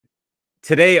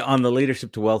Today on the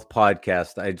Leadership to Wealth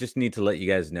podcast, I just need to let you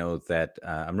guys know that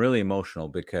I'm really emotional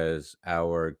because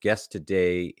our guest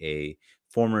today, a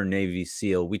former Navy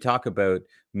SEAL, we talk about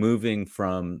moving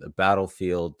from the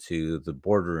battlefield to the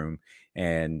boardroom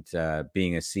and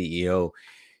being a CEO.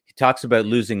 He talks about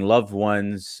losing loved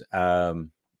ones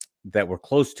that were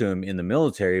close to him in the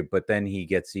military, but then he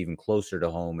gets even closer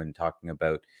to home and talking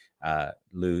about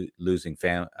losing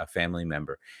a family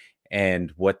member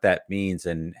and what that means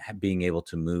and being able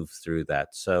to move through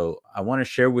that. So I want to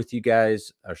share with you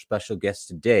guys our special guest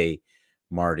today,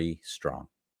 Marty Strong.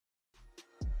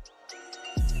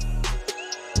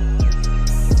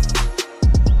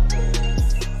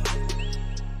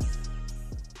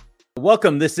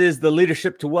 Welcome. This is the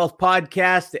Leadership to Wealth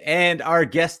podcast and our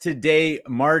guest today,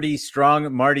 Marty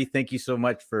Strong. Marty, thank you so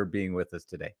much for being with us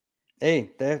today.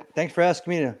 Hey, thanks for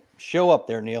asking me to show up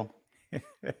there, Neil.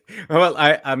 Well,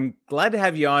 I'm glad to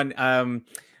have you on.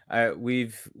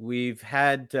 We've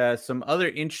had some other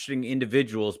interesting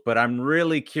individuals, but I'm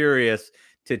really curious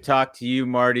to talk to you,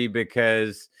 Marty,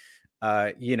 because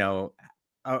I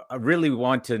really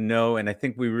want to know, and I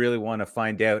think we really want to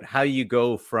find out how you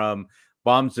go from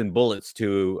bombs and bullets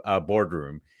to a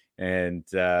boardroom. And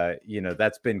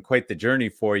that's been quite the journey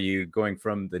for you, going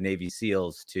from the Navy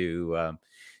SEALs to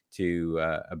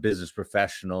a business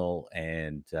professional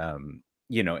and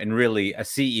and really a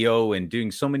CEO and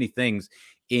doing so many things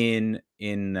in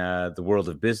the world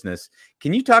of business.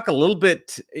 Can you talk a little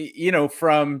bit,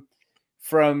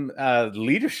 from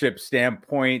leadership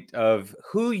standpoint of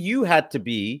who you had to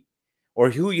be or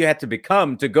who you had to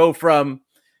become to go from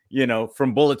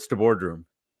bullets to boardroom?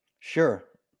 Sure.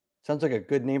 Sounds like a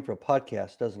good name for a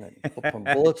podcast, doesn't it? From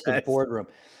bullets to the boardroom.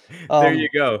 There you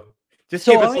go. Just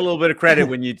give us a little bit of credit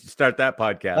when you start that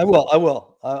podcast. I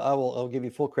will. I'll give you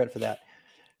full credit for that.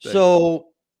 Thanks. So,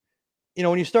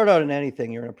 when you start out in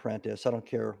anything, you're an apprentice. I don't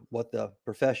care what the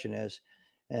profession is.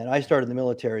 And I started in the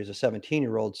military as a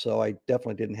 17-year-old, so I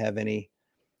definitely didn't have any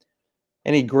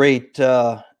great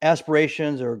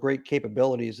aspirations or great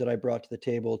capabilities that I brought to the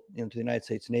table, to the United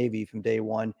States Navy from day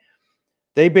one.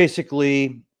 They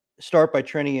basically start by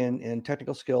training in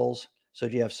technical skills, so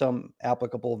you have some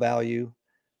applicable value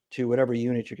to whatever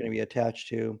unit you're going to be attached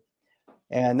to.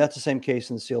 And that's the same case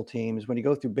in the SEAL teams. When you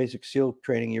go through basic SEAL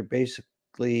training, you're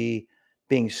basically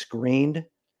being screened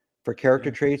for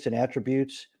character traits and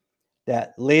attributes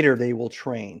that later they will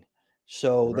train.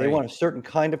 So they want a certain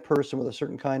kind of person with a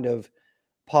certain kind of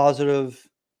positive,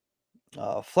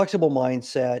 flexible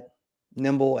mindset,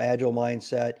 nimble, agile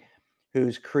mindset,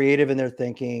 who's creative in their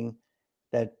thinking,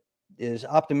 that is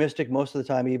optimistic most of the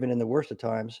time, even in the worst of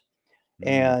times.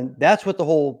 And that's what the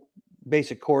whole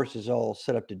basic course is all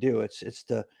set up to do. It's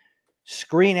to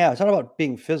screen out. It's not about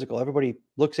being physical. Everybody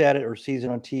looks at it or sees it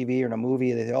on TV or in a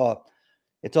movie. They say, oh,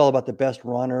 it's all about the best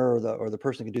runner or the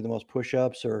person who can do the most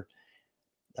push-ups or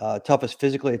toughest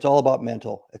physically. It's all about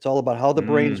mental. It's all about how the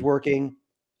brain's working,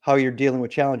 how you're dealing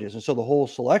with challenges. And so the whole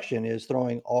selection is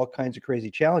throwing all kinds of crazy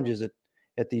challenges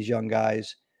at these young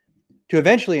guys to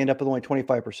eventually end up with only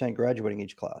 25% graduating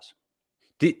each class.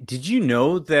 Did you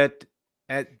know that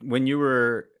when you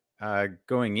were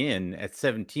going in at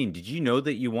 17, did you know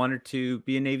that you wanted to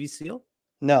be a Navy SEAL?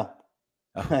 No.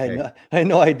 Okay. I had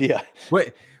no idea.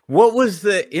 What was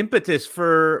the impetus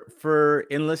for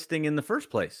enlisting in the first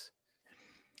place?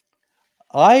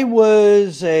 I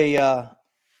was a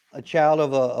child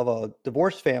of a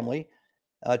divorced family,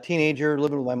 a teenager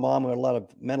living with my mom who had a lot of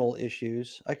mental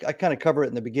issues. I kind of cover it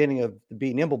in the beginning of the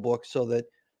Be Nimble book so that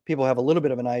people have a little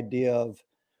bit of an idea of.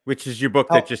 Which is your book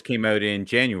that just came out in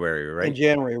January, right? In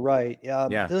January, right.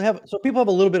 Yeah. So people have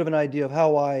a little bit of an idea of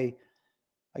how I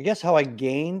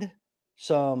gained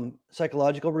some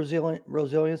psychological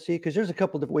resiliency, because there's a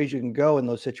couple of different ways you can go in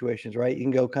those situations, right? You can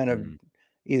go kind of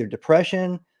either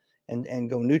depression and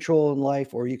go neutral in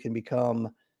life, or you can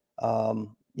become, you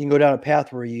can go down a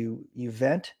path where you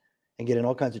vent and get in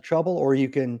all kinds of trouble, or you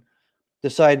can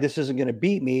decide this isn't going to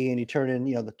beat me and you turn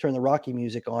the Rocky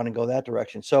music on and go that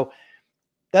direction. So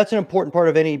that's an important part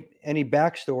of any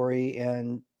backstory.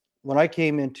 And when I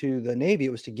came into the Navy,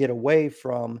 it was to get away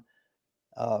from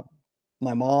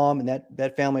my mom and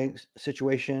that family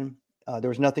situation. There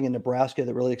was nothing in Nebraska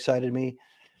that really excited me.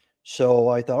 So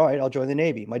I thought, all right, I'll join the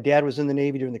Navy. My dad was in the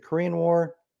Navy during the Korean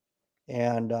War,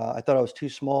 and I thought I was too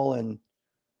small and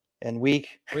weak.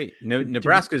 Wait, no,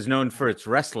 Nebraska is known for its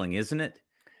wrestling, isn't it?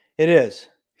 It is.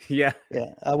 Yeah.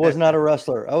 Yeah. I was not a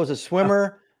wrestler. I was a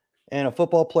swimmer and a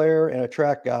football player and a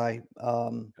track guy.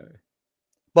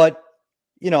 But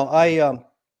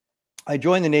I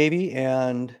joined the Navy,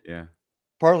 and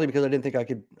partly because I didn't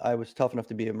think I was tough enough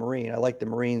to be a Marine. I liked the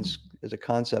Marines as a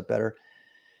concept better.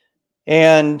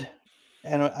 And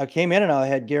I came in and I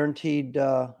had guaranteed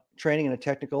training in a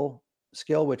technical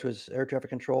skill, which was air traffic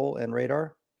control and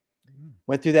radar.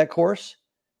 Went through that course.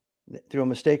 Through a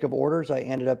mistake of orders, I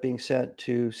ended up being sent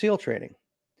to SEAL training.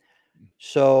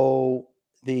 So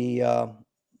the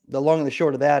long and the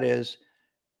short of that is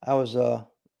I was a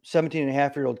 17 and a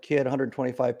half-year-old kid,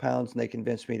 125 pounds, and they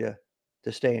convinced me to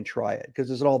stay and try it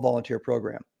because it's an all volunteer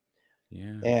program.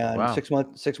 Yeah. And Wow.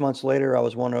 6 months later, I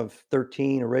was one of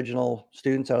 13 original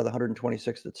students out of the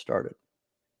 126 that started.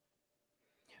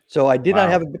 So I did not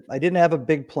Wow. have I didn't have a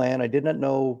big plan. I did not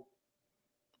know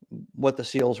what the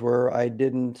SEALs were. I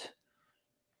didn't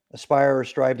aspire or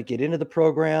strive to get into the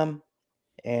program.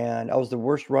 And I was the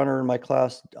worst runner in my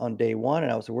class on day one,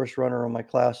 and I was the worst runner on my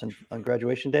class on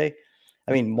graduation day.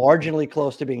 I mean, marginally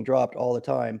close to being dropped all the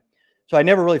time. So I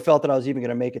never really felt that I was even going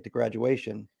to make it to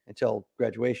graduation until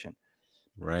graduation.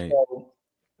 Right. So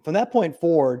from that point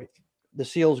forward, the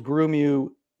SEALs groom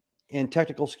you in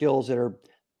technical skills that are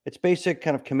it's basic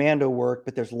kind of commando work,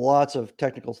 but there's lots of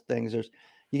technical things.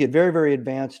 You get very, very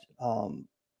advanced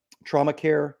trauma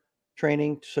care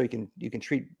training, so you can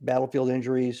treat battlefield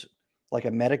injuries like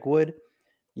a medic would.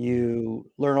 You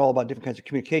learn all about different kinds of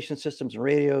communication systems and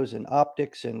radios and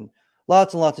optics and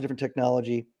lots of different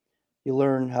technology. You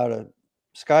learn how to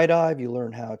skydive. You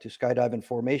learn how to skydive in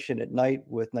formation at night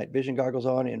with night vision goggles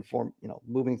on and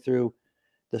moving through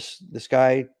the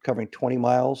sky, covering 20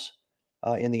 miles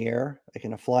in the air, like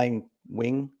in a flying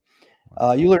wing.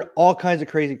 You learn all kinds of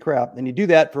crazy crap, and you do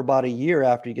that for about a year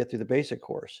after you get through the basic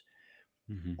course.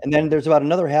 Mm-hmm. And then there's about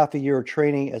another half a year of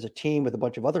training as a team with a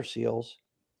bunch of other SEALs.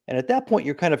 And at that point,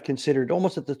 you're kind of considered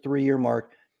almost at the 3 year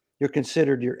mark.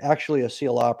 You're actually a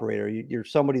SEAL operator. You're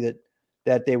somebody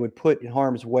that they would put in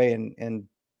harm's way and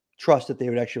trust that they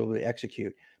would actually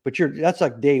execute. But that's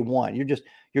like day one.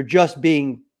 You're just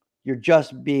being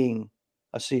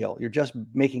a SEAL. You're just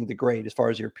making the grade as far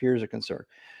as your peers are concerned.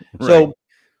 Right. So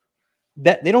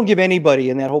that they don't give anybody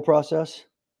in that whole process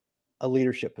a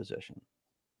leadership position.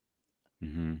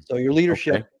 Mm-hmm. So your Okay.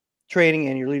 leadership training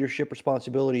and your leadership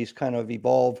responsibilities kind of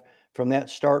evolve from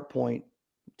that start point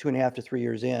 2.5 to 3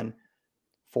 years in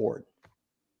forward.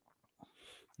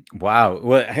 Wow.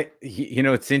 Well,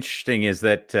 what's interesting is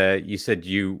that you said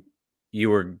you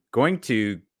were going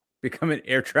to become an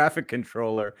air traffic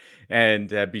controller and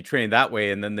be trained that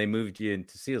way, and then they moved you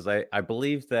into SEALs. I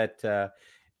believe that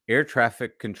air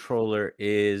traffic controller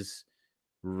is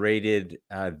rated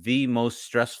the most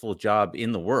stressful job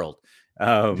in the world.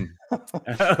 Um,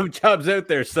 of jobs out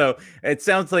there. So it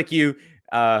sounds like you,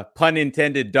 pun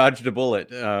intended, dodged a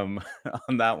bullet on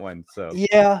that one. So,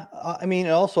 Yeah, I mean,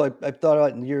 and also I've thought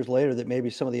about in years later that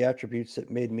maybe some of the attributes that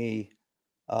made me,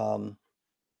 um,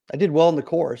 I did well in the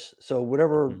course. So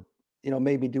whatever mhm,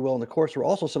 made me do well in the course were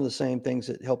also some of the same things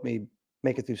that helped me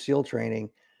make it through SEAL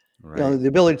training. right. The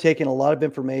ability to take in a lot of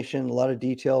information, a lot of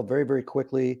detail, very very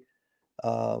quickly,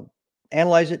 uh,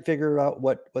 analyze it, figure out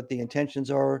what the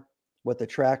intentions are, what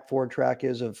the forward track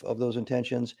is of those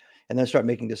intentions, and then start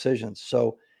making decisions.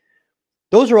 So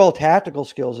those are all tactical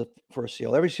skills for a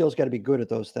SEAL. Every SEAL's got to be good at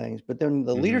those things. But then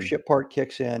the Hmm. leadership part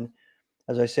kicks in,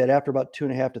 as I said, after about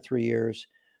 2.5 to 3 years.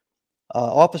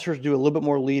 Officers do a little bit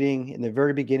more leading in the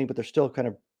very beginning, but they're still kind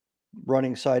of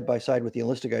running side by side with the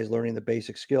enlisted guys, learning the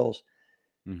basic skills.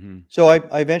 Hmm. So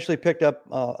I eventually picked up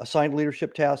assigned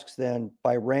leadership tasks. Then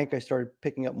by rank, I started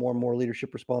picking up more and more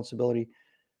leadership responsibility.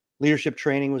 Leadership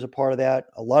training was a part of that.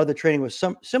 A lot of the training was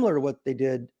similar to what they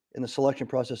did in the selection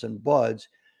process in BUDS,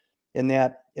 in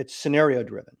that it's scenario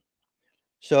driven.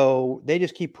 So they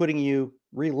just keep putting you,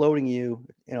 reloading you.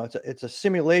 It's a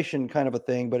simulation kind of a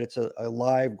thing, but it's a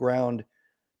live ground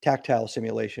tactile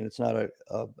simulation. It's not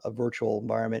a virtual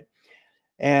environment.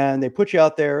 And they put you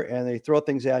out there and they throw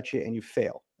things at you and you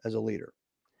fail as a leader.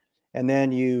 And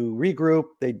then you regroup,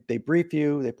 they brief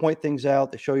you, they point things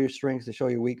out, they show your strengths, they show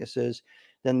your weaknesses.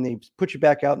 Then they put you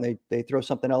back out and they throw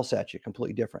something else at you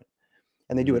completely different.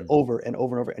 And they do it Hmm. over and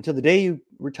over and over until the day you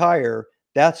retire.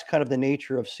 That's kind of the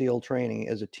nature of SEAL training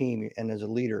as a team and as a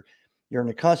leader. You're in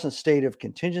a constant state of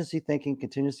contingency thinking,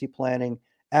 contingency planning,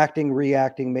 acting,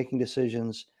 reacting, making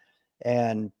decisions,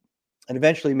 and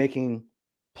eventually making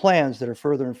plans that are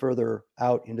further and further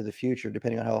out into the future,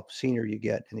 depending on how senior you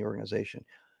get in the organization.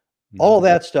 All Hmm.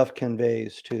 that stuff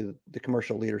conveys to the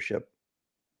commercial leadership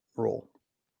role.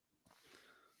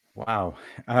 Wow.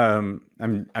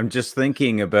 I'm just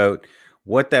thinking about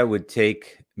what that would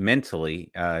take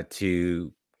mentally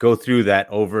to go through that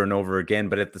over and over again.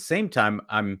 But at the same time,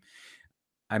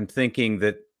 I'm thinking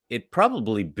that it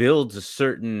probably builds a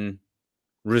certain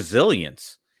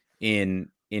resilience in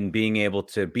being able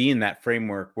to be in that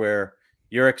framework where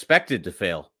you're expected to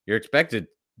fail. You're expected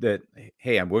that,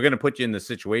 hey, we're going to put you in the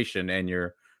situation, and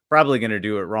you're probably going to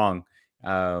do it wrong,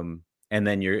 and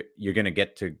then you're going to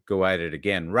get to go at it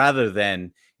again, rather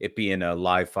than it be in a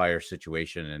live fire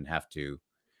situation and have to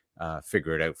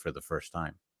figure it out for the first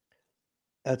time.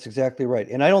 That's exactly right.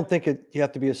 And I don't think you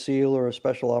have to be a SEAL or a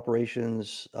special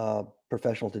operations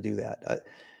professional to do that.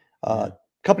 Yeah,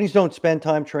 Companies don't spend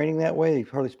time training that way. They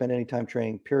hardly spend any time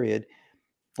training, period.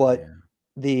 But yeah.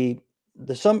 the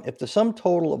if the sum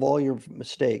total of all your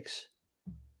mistakes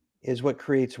is what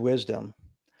creates wisdom,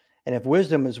 and if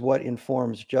wisdom is what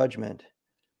informs judgment,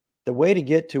 the way to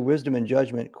get to wisdom and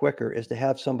judgment quicker is to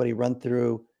have somebody run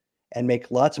through and make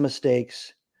lots of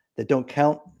mistakes that don't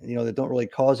count, that don't really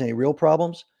cause any real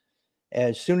problems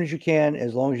as soon as you can,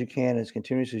 as long as you can, as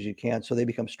continuous as you can. So they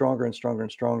become stronger and stronger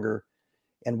and stronger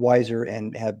and wiser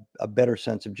and have a better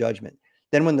sense of judgment.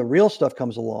 Then when the real stuff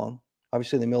comes along,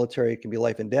 obviously the military can be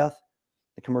life and death.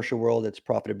 The commercial world, it's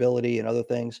profitability and other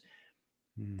things.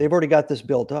 Mm. They've already got this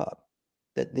built up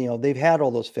that, they've had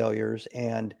all those failures,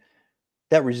 and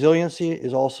that resiliency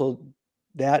is also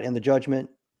that, and the judgment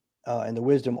and the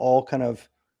wisdom all kind of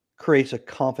creates a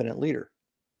confident leader,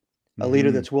 a leader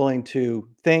Mhm. that's willing to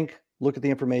think, look at the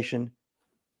information,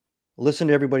 listen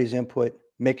to everybody's input,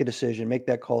 make a decision, make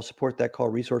that call, support that call,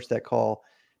 resource that call,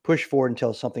 push forward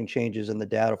until something changes in the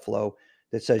data flow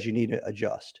that says you need to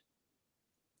adjust.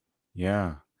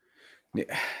 Yeah.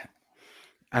 Yeah.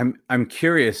 I'm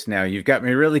curious now. You've got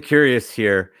me really curious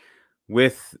here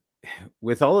with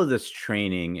all of this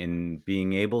training and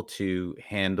being able to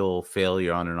handle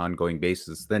failure on an ongoing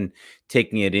basis, then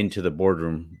taking it into the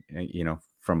boardroom,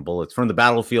 from bullets from the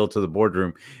battlefield to the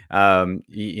boardroom.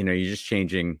 You're just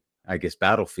changing, I guess,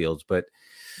 battlefields. But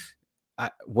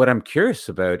what I'm curious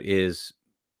about is,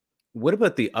 what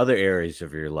about the other areas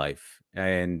of your life,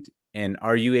 and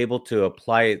are you able to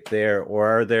apply it there, or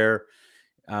are there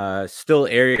still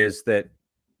areas that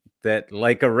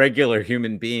like a regular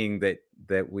human being, that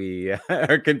we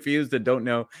are confused and don't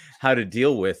know how to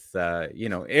deal with,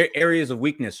 areas of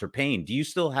weakness or pain? Do you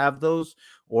still have those,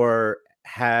 or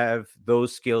have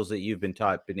those skills that you've been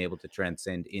taught been able to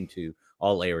transcend into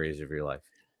all areas of your life?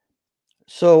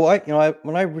 So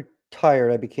when I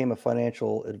retired, I became a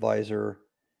financial advisor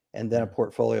and then a Yeah,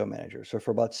 portfolio manager. So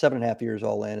for about 7.5 years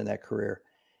all in that career,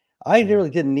 I yeah. really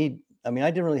didn't need, I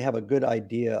didn't really have a good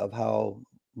idea of how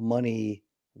money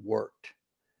worked.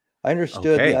 I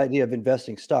understood the Okay. idea of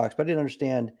investing stocks, but I didn't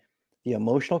understand the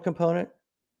emotional component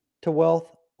to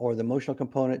wealth or the emotional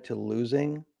component to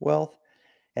losing wealth,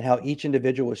 and how each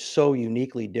individual was so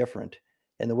uniquely different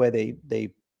in the way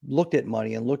they looked at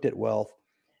money and looked at wealth,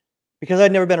 because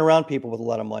I'd never been around people with a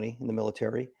lot of money in the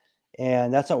military,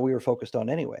 and that's not what we were focused on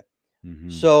anyway. Hmm.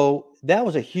 So that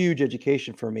was a huge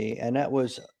education for me, and that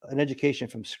was an education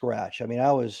from scratch. I mean,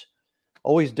 I was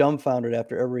always dumbfounded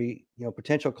after every,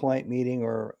 potential client meeting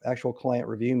or actual client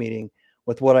review meeting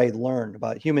with what I learned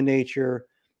about human nature,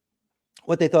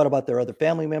 what they thought about their other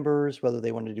family members, whether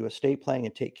they wanted to do estate planning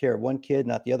and take care of one kid,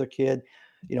 not the other kid.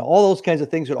 All those kinds of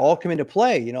things would all come into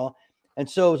play. And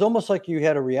so it was almost like you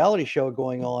had a reality show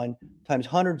going on times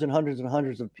hundreds and hundreds and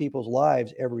hundreds of people's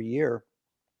lives every year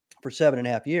for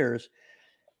 7.5 years.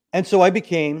 And so I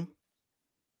became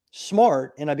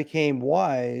smart and I became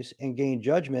wise and gained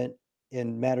judgment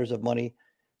in matters of money,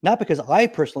 not because I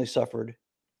personally suffered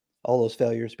all those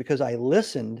failures, because I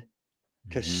listened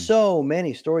to Hmm. so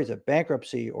many stories of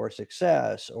bankruptcy or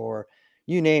success or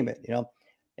you name it.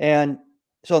 And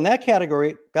so in that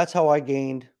category, that's how I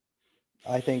gained,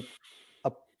 I think,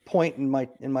 a point in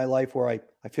my life where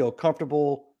I feel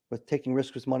comfortable with taking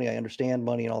risks with money. I understand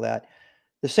money and all that.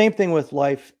 The same thing with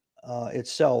life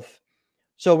itself.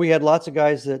 So we had lots of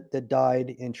guys that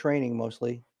died in training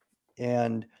mostly,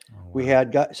 and Oh, we wow.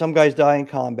 had some guys die in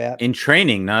combat. In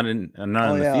training, not Oh in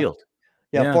the yeah, field.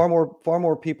 yeah. Yeah, Far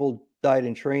more people died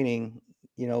in training,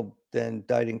 than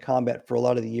died in combat for a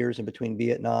lot of the years in between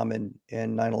Vietnam and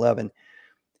 9/11,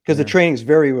 because the yeah, training is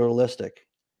very realistic,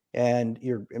 and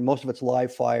most of it's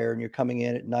live fire, and you're coming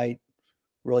in at night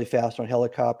really fast on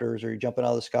helicopters, or you're jumping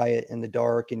out of the sky in the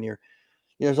dark, and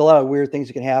there's a lot of weird things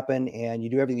that can happen, and you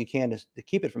do everything you can to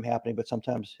keep it from happening, but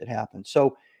sometimes it happens.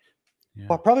 So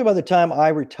yeah. probably by the time I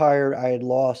retired, I had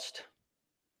lost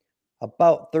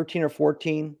about 13 or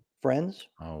 14 friends.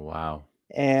 Oh, wow.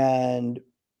 And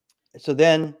so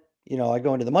then, I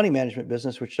go into the money management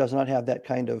business, which does not have that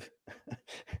kind of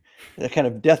that kind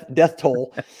of death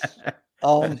toll.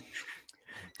 Um,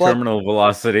 but Terminal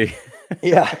velocity.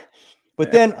 yeah,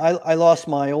 but then I lost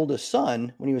my oldest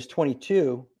son when he was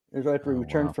 22. It was right after he Oh,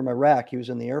 returned wow. from Iraq. He was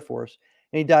in the Air Force,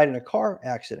 and he died in a car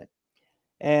accident.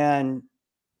 And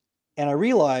I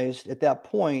realized at that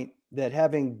point that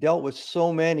having dealt with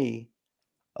so many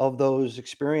of those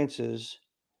experiences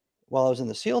while I was in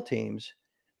the SEAL teams,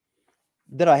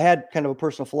 that I had kind of a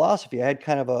personal philosophy. I had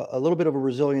kind of a little bit of a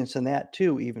resilience in that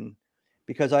too, even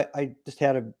because I just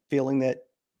had a feeling that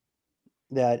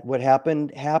what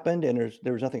happened happened, and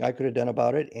there was nothing I could have done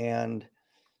about it. And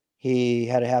he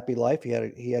had a happy life. He had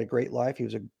a great life. He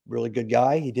was a really good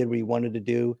guy. He did what he wanted to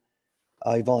do.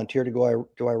 He volunteered to go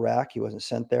to Iraq. He wasn't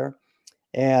sent there,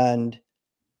 and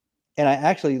I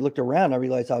actually looked around. I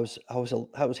realized I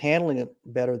was handling it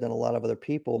better than a lot of other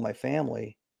people in my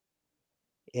family,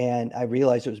 and I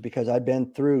realized it was because I'd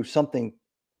been through something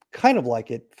kind of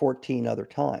like it 14 other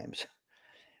times,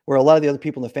 where a lot of the other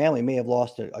people in the family may have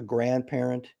lost a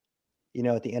grandparent,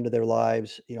 at the end of their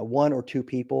lives, one or two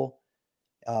people.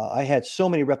 I had so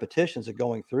many repetitions of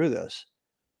going through this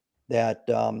that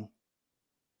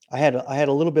I had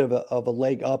a little bit of a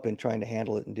leg up in trying to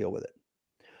handle it and deal with it.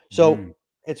 So Mm,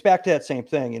 it's back to that same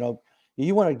thing.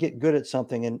 You want to get good at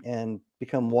something and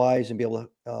become wise and be able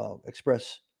to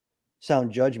express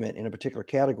sound judgment in a particular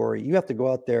category. You have to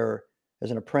go out there as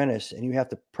an apprentice and you have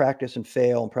to practice and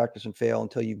fail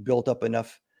until you've built up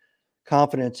enough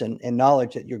confidence and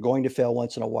knowledge that you're going to fail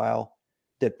once in a while,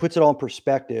 that puts it all in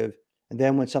perspective. And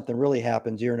then when something really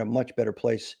happens, you're in a much better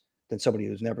place than somebody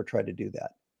who's never tried to do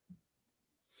that.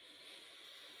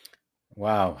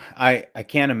 wow. I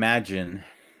can't imagine.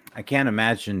 I can't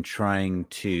imagine trying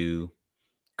to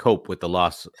cope with the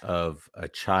loss of a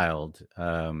child,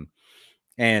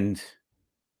 and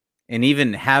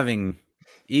even having,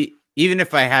 even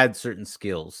if I had certain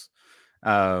skills,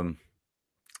 um,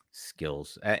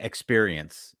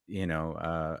 experience,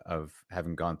 of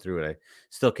having gone through it, I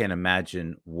still can't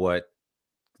imagine what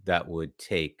that would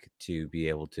take to be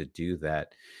able to do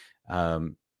that.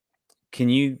 Um, can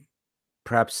you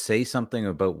perhaps say something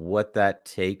about what that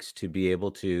takes to be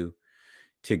able to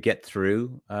get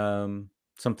through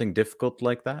something difficult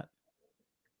like that,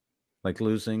 like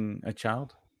losing a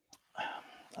child?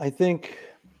 I think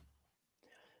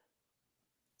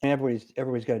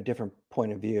everybody's got a different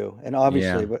point of view. And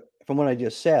obviously, Yeah, but from what I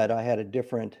just said, I had a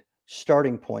different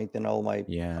starting point than all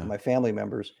yeah, my family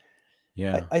members.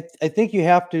 yeah, I think you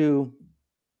have to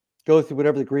go through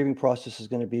whatever the grieving process is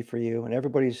going to be for you, and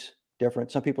everybody's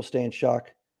different. Some people stay in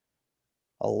shock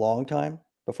a long time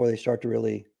before they start to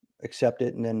really accept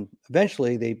it, and then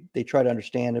eventually they try to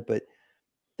understand it, but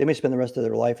they may spend the rest of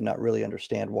their life and not really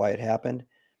understand why it happened.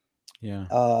 yeah.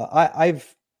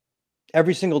 I've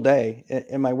every single day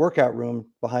in my workout room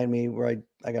behind me, where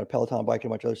I got a Peloton bike and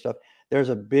a bunch of other stuff. There's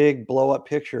a big blow up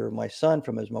picture of my son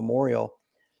from his memorial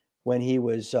when he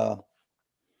was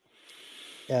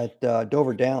at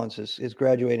Dover Downs. His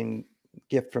graduating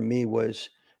gift from me was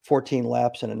 14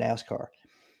 laps in a NASCAR,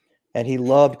 and he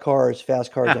loved cars,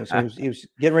 fast cars. And so he was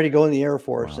getting ready to go in the Air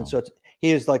Force, and Wow. so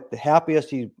he is like the happiest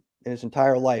he in his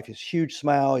entire life. His huge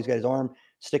smile. He's got his arm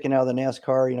sticking out of the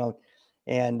NASCAR,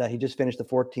 and he just finished the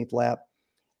 14th lap.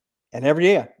 And every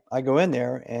day I go in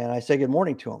there and I say good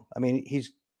morning to him. I mean,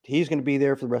 he's going to be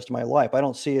there for the rest of my life. I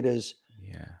don't see it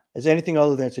Yeah, as anything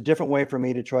other than it's a different way for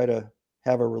me to try to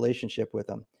have a relationship with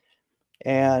him.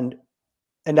 yeah,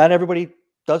 And not everybody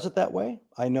does it that way.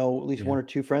 I know at least yeah, one or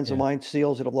two friends of yeah. mine,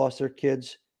 SEALs that have lost their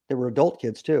kids. They were adult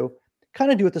kids too.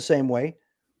 Kind of do it the same way.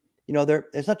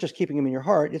 It's not just keeping them in your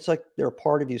heart. It's like they're a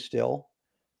part of you still.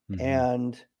 Hmm.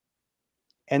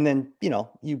 And then,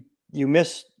 you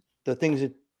miss the things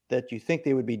that you think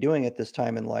they would be doing at this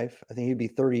time in life. I think he'd be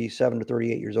 37 to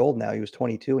 38 years old now. He was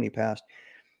 22 when he passed.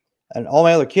 And all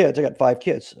my other kids, I got 5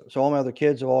 kids. So all my other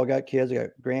kids have all got kids. I got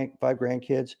 5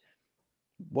 grandkids.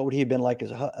 What would he have been like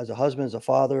as a husband, as a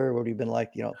father? What would he have been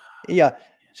like, Yeah.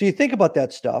 So you think about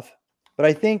that stuff, but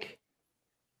I think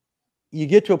you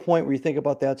get to a point where you think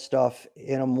about that stuff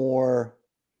in a more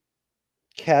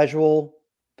casual,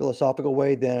 philosophical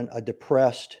way than a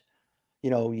depressed,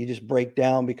 you just break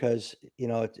down because,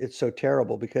 it's so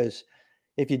terrible. Because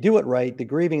if you do it right, the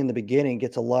grieving in the beginning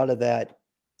gets a lot of that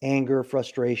anger,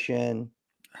 frustration,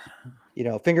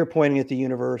 finger pointing at the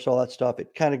universe, all that stuff.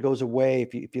 It kind of goes away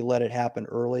if you let it happen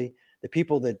early. The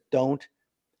people that don't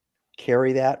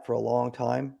carry that for a long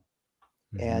time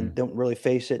and Hmm. don't really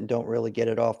face it and don't really get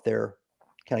it off their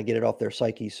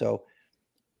psyche. So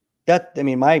I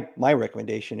mean, my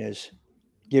recommendation is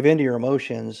give into your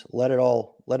emotions, let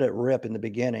it rip in the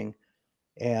beginning.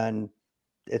 And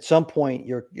at some point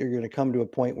you're going to come to a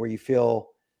point where you feel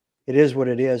it is what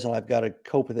it is, and I've got to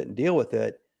cope with it and deal with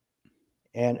it.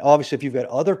 And obviously, if you've got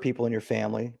other people in your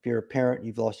family, if you're a parent,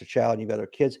 you've lost a child, and you've got other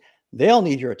kids, they all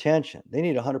need your attention. They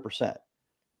need 100%.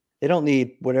 They don't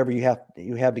need whatever you have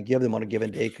to give them on a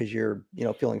given day because you're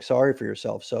feeling sorry for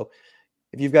yourself. So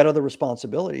if you've got other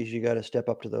responsibilities, you got to step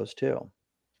up to those too.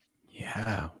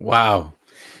 Yeah. Wow.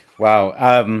 Wow.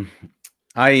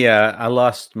 I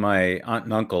lost my aunt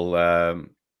and uncle, a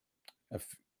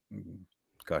f-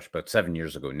 gosh, about 7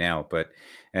 years ago now. But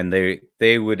and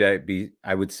they would be,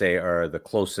 I would say, are the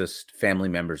closest family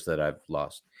members that I've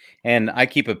lost. And I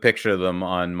keep a picture of them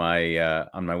on my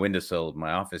windowsill of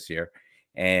my office here.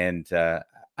 And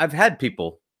I've had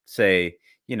people say,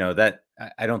 that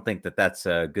I don't think that that's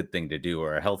a good thing to do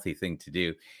or a healthy thing to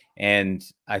do. And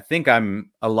I think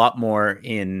I'm a lot more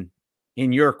in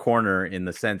your corner in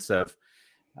the sense of,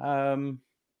 um,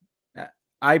 uh,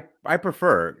 I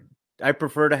prefer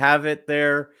to have it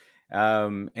there,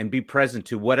 and be present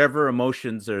to whatever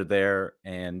emotions are there,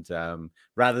 and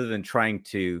rather than trying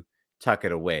to tuck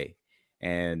it away.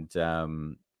 And I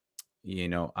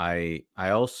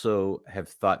also have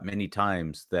thought many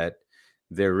times that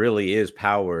there really is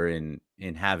power in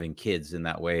having kids in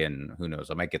that way. And who knows,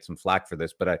 I might get some flack for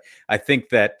this, but I think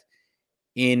that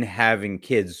in having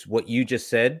kids, what you just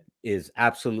said is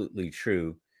absolutely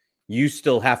true. You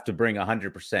still have to bring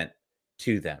 100%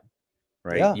 to them,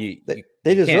 right? Yeah, You they, you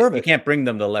they you can't deserve you it. can't bring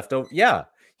them the leftover. Yeah, you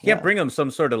can't Yeah, bring them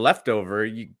some sort of leftover.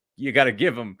 You got to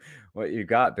give them what you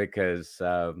got, because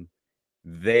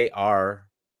they are.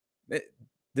 it-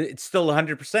 it's still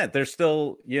 100%. They're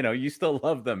still, you still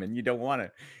love them, and you don't want to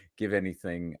give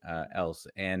anything else.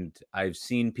 And I've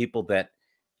seen people that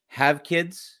have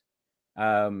kids,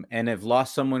 and have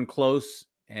lost someone close,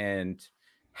 and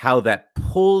how that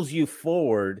pulls you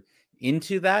forward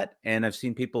into that. And I've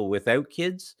seen people without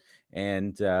kids,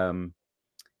 and all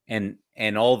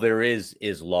there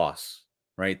is loss,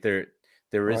 right? There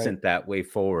right. isn't that way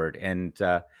forward. And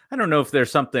I don't know if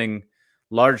there's something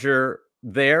larger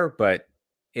there, but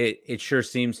it sure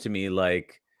seems to me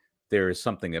like there is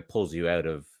something that pulls you out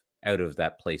of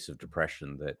that place of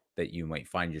depression that you might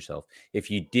find yourself if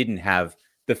you didn't have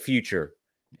the future,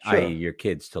 i.e. Sure. your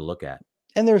kids, to look at.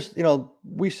 And there's,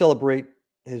 we celebrate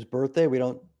his birthday. We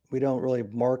don't really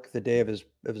mark the day of his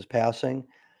passing.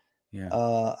 Yeah.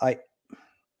 I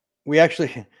we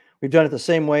actually we've done it the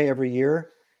same way every year.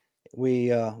 We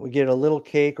get a little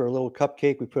cake or a little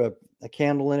cupcake. We put a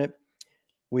candle in it.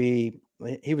 We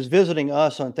He was visiting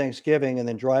us on Thanksgiving and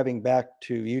then driving back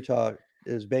to Utah,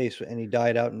 his base, and he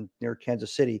died out near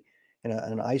Kansas City in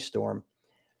an ice storm.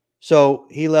 So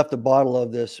he left a bottle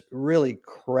of this really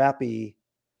crappy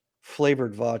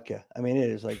flavored vodka. I mean, it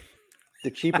is like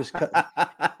the cheapest cut,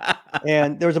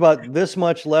 and there was about this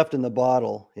much left in the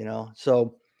bottle.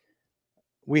 So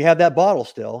we have that bottle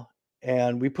still,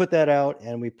 and we put that out,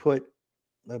 and we put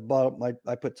the bottle.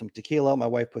 I put some tequila out. My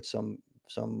wife put some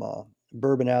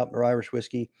bourbon out or Irish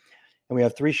whiskey, and we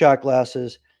have 3 shot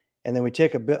glasses, and then we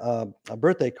take a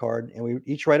birthday card, and we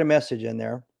each write a message in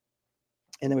there,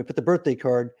 and then we put the birthday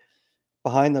card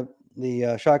behind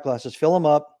the shot glasses, fill them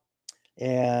up,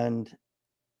 and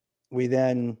we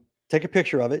then take a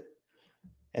picture of it,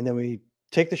 and then we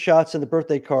take the shots in the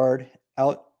birthday card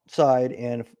outside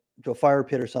and to a fire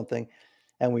pit or something,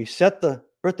 and we set the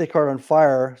birthday card on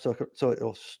fire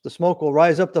the smoke will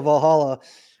rise up to Valhalla,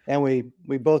 and we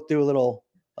both do a little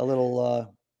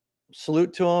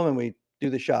salute to him, and we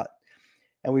do the shot,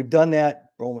 and we've done that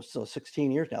for almost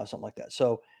 16 years now, something like that.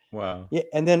 So Wow. yeah,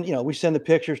 and then we send the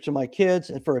pictures to my kids,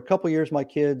 and for a couple years, my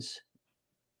kids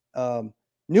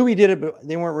knew we did it, but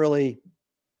they weren't really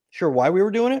sure why we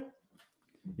were doing it.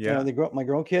 Yeah. They grow up, my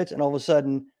grown kids, and all of a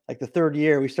sudden, like the third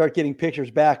year, we start getting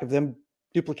pictures back of them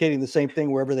duplicating the same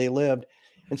thing wherever they lived.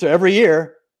 And so every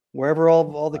year, wherever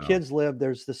all the Wow. kids live,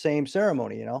 there's the same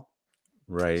ceremony.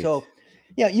 Right. So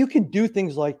yeah, you can do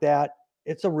things like that.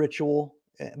 It's a ritual,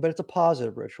 but it's a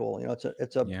positive ritual. Yeah.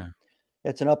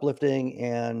 It's an uplifting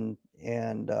and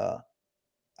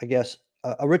I guess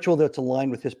a ritual that's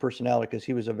aligned with his personality, because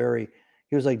he was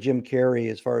like Jim Carrey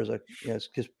as far as because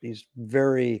he's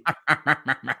very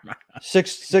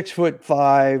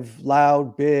 6'5",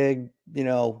 loud, big,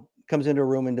 comes into a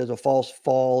room and does a false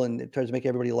fall and it tries to make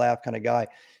everybody laugh kind of guy.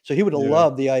 So he would have Yeah.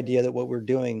 loved the idea that what we're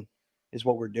doing is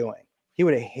what we're doing. He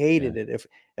would have Yeah. hated it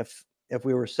if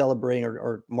we were celebrating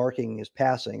or marking his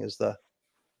passing as the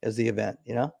event.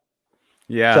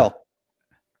 Yeah. So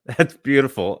That's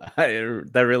beautiful.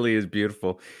 That really is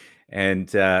beautiful. And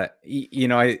I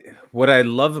what I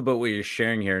love about what you're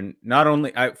sharing here, not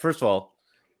only first of all,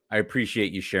 I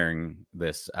appreciate you sharing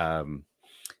this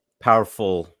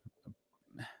powerful,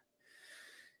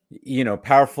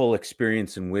 powerful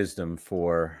experience and wisdom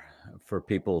for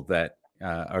people that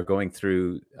are going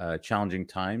through challenging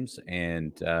times.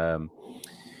 And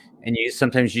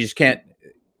sometimes you just can't,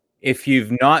 if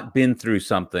you've not been through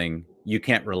something, you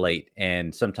can't relate.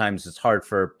 And sometimes it's hard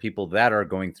for people that are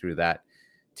going through that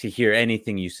to hear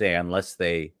anything you say unless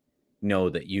they know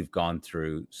that you've gone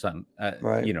through some,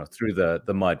 Right. through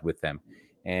the mud with them.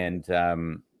 And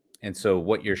so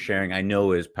what you're sharing, I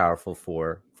know, is powerful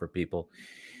for people.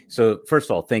 So first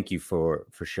of all, thank you for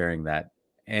sharing that.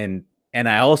 And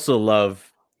I also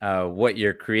love what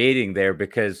you're creating there,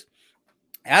 because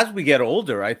as we get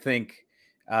older, I think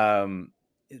um,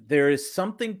 there is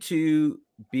something to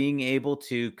being able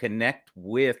to connect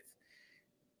with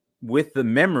the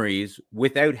memories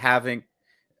without having.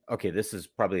 Okay, this is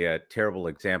probably a terrible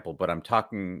example, but I'm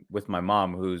talking with my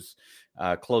mom, who's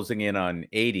closing in on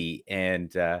 80,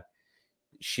 and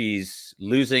she's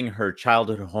losing her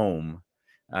childhood home.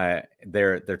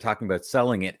 They're talking about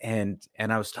selling it, and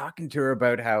I was talking to her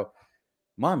about how,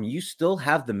 Mom, you still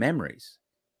have the memories.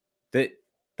 That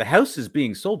the house is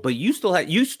being sold, but you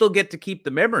still get to keep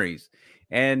the memories,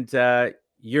 and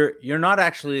you're not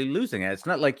actually losing it. It's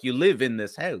not like you live in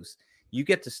this house. You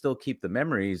get to still keep the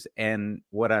memories. And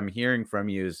what I'm hearing from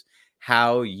you is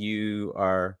how you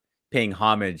are paying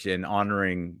homage and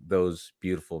honoring those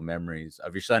beautiful memories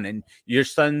of your son. And your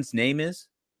son's name is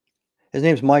His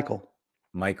name's Michael.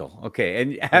 Michael. Okay,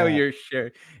 and how Yeah. you're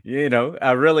share,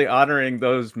 really honoring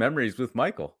those memories with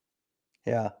Michael.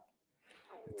 Yeah.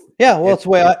 Yeah. Well, It's it's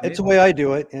the amazing. way I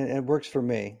do it, and it works for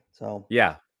me. So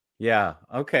Yeah. Yeah.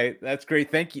 Okay. That's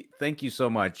great. Thank you. Thank you so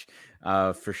much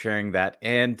for sharing that.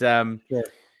 And sure.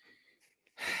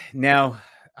 now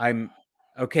I'm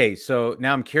okay. So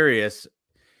now I'm curious,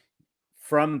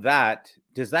 from that,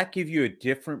 does that give you a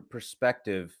different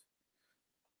perspective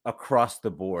across the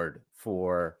board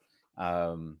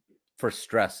um, for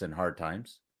stress and hard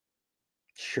times?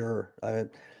 Sure.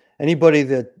 Anybody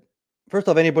that, first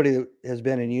off, anybody that has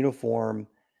been in uniform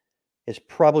has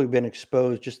probably been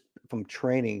exposed just from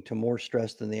training to more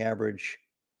stress than the average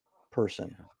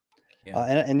person. Yeah.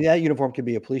 Yeah. And that uniform could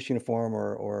be a police uniform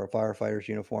or a firefighter's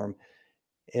uniform.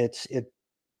 It's it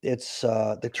it's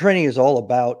the training is all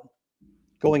about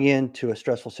going into a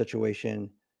stressful situation,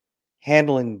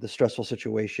 handling the stressful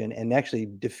situation, and actually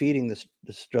defeating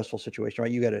the stressful situation.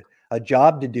 Right, you got a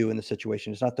job to do in the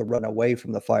situation. It's not to run away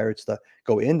from the fire; it's to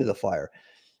go into the fire.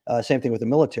 Same thing with the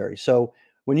military. So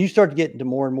when you start to get into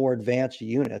more and more advanced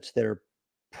units that are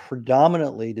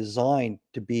predominantly designed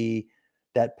to be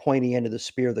that pointy end of the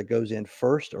spear that goes in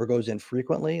first or goes in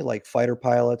frequently, like fighter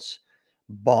pilots,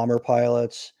 bomber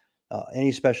pilots,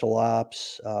 any special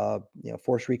ops,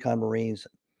 Force Recon Marines,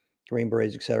 Green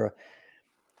Berets, etc.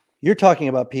 You're talking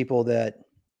about people that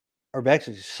are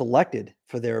actually selected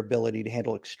for their ability to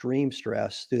handle extreme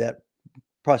stress through that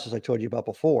process I told you about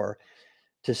before,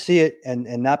 to see it and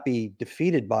not be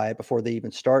defeated by it before they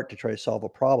even start to try to solve a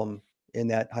problem in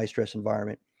that high stress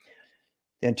environment.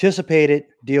 Anticipate it,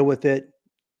 deal with it,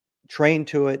 train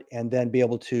to it, and then be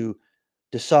able to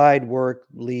decide, work,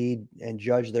 lead, and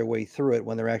judge their way through it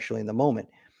when they're actually in the moment.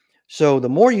 So the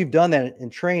more you've done that in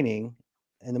training,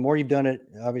 and the more you've done it,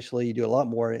 obviously you do a lot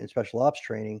more in special ops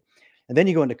training, and then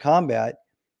you go into combat.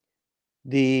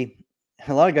 The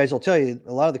A lot of guys will tell you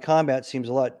a lot of the combat seems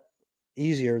a lot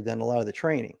easier than a lot of the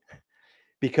training,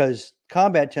 because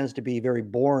combat tends to be very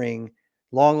boring,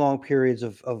 long periods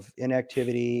of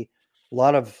inactivity, a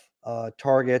lot of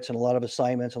targets and a lot of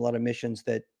assignments, a lot of missions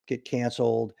that get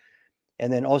canceled,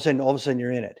 and then all of a sudden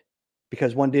you're in it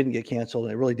because one didn't get canceled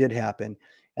and it really did happen,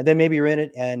 and then maybe you're in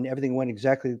it and everything went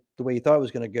exactly the way you thought it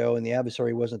was going to go, and the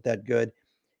adversary wasn't that good,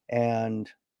 and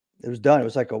it was done. It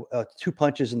was like two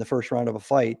punches in the first round of a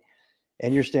fight,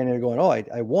 and you're standing there going, "Oh,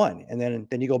 I won," and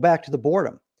then you go back to the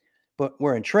boredom. But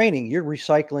where in training, you're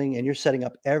recycling and you're setting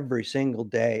up every single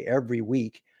day, every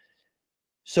week.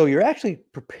 So you're actually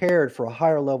prepared for a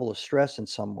higher level of stress in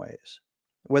some ways,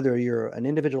 whether you're an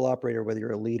individual operator, whether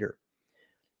you're a leader.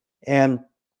 And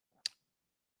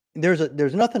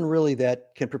there's nothing really that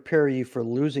can prepare you for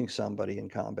losing somebody in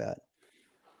combat,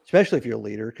 especially if you're a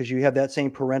leader, because you have that same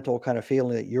parental kind of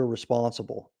feeling that you're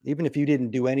responsible. Even if you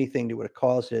didn't do anything that would have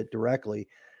caused it directly,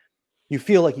 you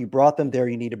feel like you brought them there,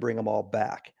 you need to bring them all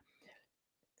back.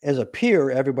 As a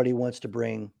peer, everybody wants to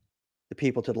bring the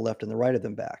people to the left and the right of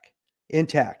them back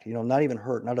intact, not even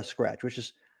hurt, not a scratch, which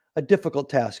is a difficult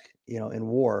task, in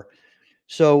war.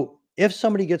 So if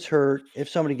somebody gets hurt, if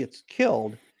somebody gets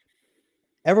killed,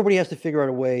 everybody has to figure out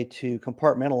a way to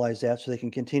compartmentalize that so they can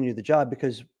continue the job,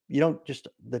 because you don't just,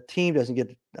 the team doesn't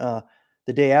get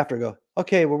the day after go,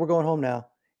 okay, well, we're going home now,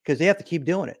 because they have to keep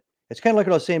doing it. It's kind of like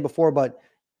what I was saying before, but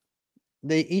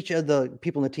each of the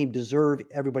people in the team deserve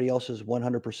everybody else's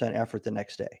 100% effort the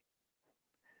next day.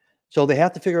 So they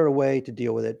have to figure out a way to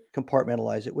deal with it,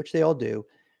 compartmentalize it, which they all do.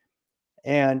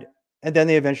 And then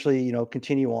they eventually,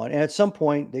 continue on. And at some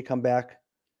point they come back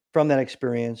from that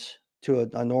experience to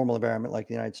a normal environment like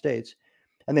the United States.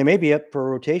 And they may be up for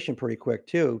a rotation pretty quick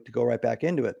too, to go right back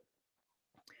into it.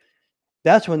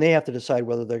 That's when they have to decide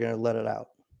whether they're going to let it out.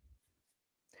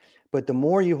 But the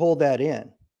more you hold that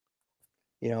in,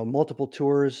 multiple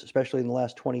tours, especially in the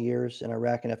last 20 years in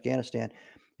Iraq and Afghanistan,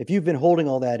 if you've been holding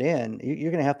all that in,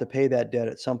 you're going to have to pay that debt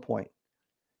at some point,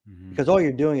 because all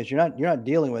you're doing is you're not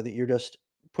dealing with it. You're just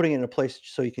putting it in a place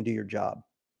so you can do your job.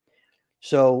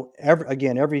 So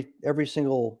every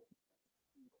single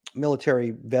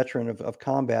military veteran of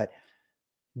combat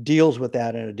deals with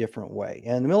that in a different way.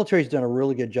 And the military's done a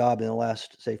really good job in the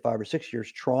last, say, 5 or 6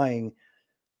 years trying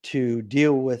to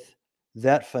deal with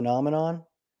that phenomenon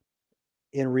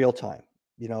in real time,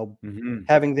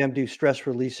 having them do stress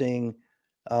releasing.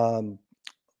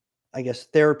 I guess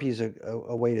therapy is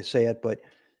a way to say it, but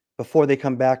before they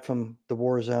come back from the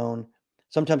war zone,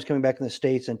 sometimes coming back in the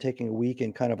States and taking a week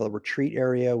in kind of a retreat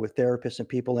area with therapists and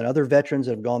people and other veterans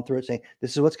that have gone through it, saying,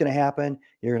 this is what's going to happen.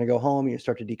 You're going to go home, you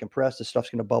start to decompress, the stuff's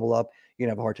going to bubble up, you're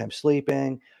going to have a hard time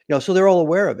sleeping, so they're all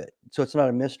aware of it. So it's not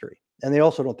a mystery. And they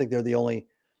also don't think they're the only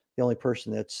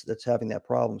person that's having that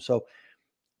problem. So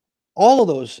all of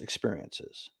those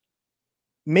experiences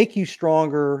make you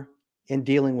stronger in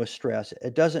dealing with stress.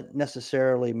 It doesn't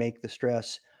necessarily make the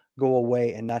stress go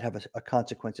away and not have a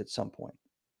consequence at some point.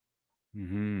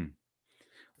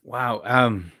 Wow.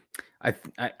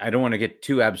 I don't want to get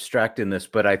too abstract in this,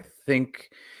 but I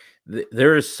think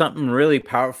there is something really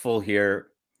powerful here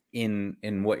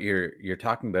in what you're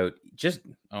talking about. Just,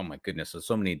 oh my goodness, there's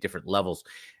so many different levels.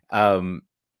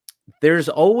 There's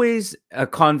always a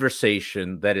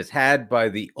conversation that is had by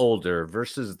the older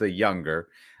versus the younger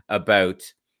about,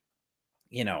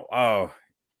 oh,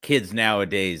 kids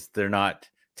nowadays, they're not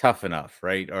tough enough,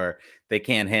 right? Or they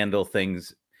can't handle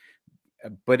things.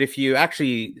 But if you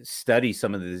actually study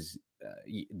some of these,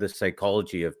 the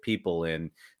psychology of people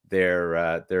and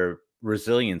their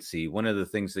resiliency, one of the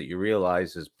things that you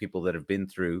realize is people that have been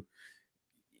through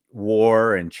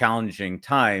war and challenging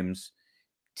times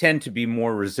tend to be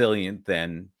more resilient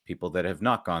than people that have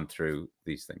not gone through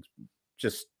these things,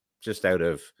 just out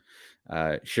of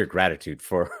sheer gratitude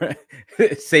for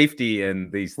safety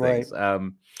and these things.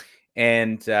 Right.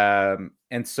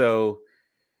 And so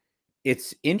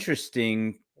it's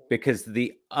interesting because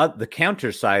the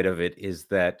counter side of it is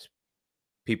that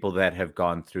people that have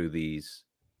gone through these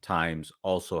times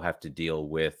also have to deal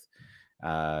with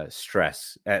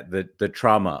stress, the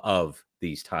trauma of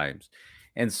these times.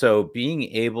 And so being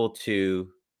able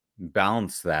to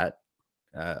balance that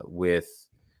with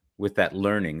that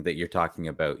learning that you're talking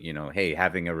about, hey,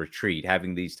 having a retreat,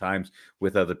 having these times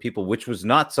with other people, which was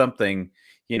not something,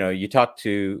 you talk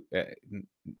to,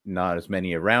 not as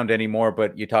many around anymore,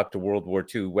 but you talk to World War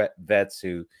II vets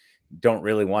who don't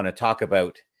really want to talk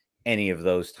about any of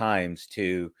those times,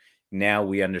 to now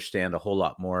we understand a whole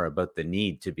lot more about the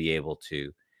need to be able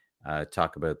to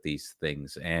talk about these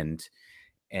things. And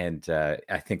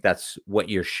I think that's what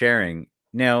you're sharing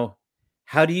now.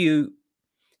 How do you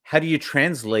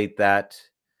translate that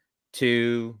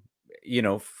to,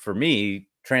 for me,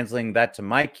 translating that to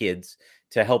my kids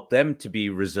to help them to be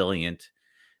resilient?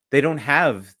 They don't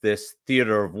have this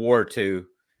theater of war to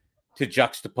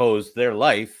juxtapose their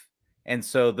life. And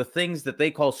so the things that they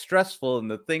call stressful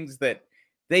and the things that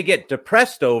they get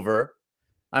depressed over,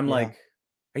 I'm like,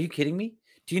 are you kidding me?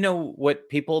 Do you know what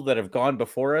people that have gone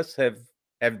before us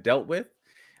have dealt with?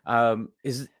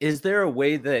 Is there a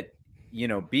way that,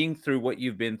 being through what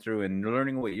you've been through and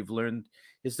learning what you've learned,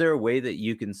 is there a way that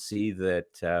you can see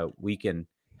that we can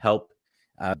help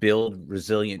build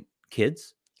resilient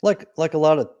kids? Like a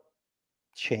lot of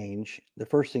change, the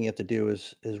first thing you have to do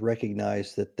is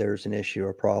recognize that there's an issue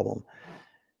or problem.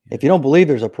 If you don't believe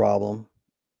there's a problem,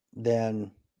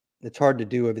 then it's hard to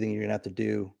do everything you're gonna have to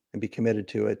do and be committed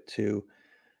to it to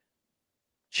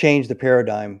change the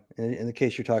paradigm. In the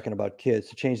case you're talking about kids,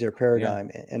 to change their Yeah. paradigm.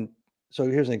 And so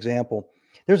here's an example.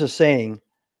 There's a saying,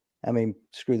 I mean,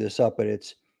 screw this up, but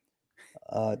it's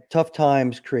tough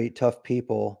times create tough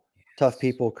people. Tough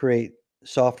people create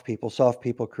soft people. Soft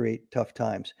people create tough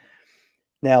times.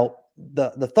 Now,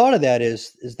 the thought of that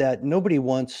is that nobody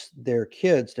wants their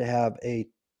kids to have a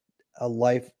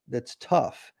life that's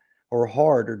tough or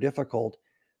hard or difficult.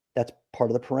 That's part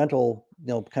of the parental,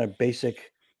 kind of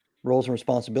basic roles and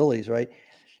responsibilities, right?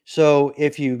 So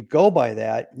if you go by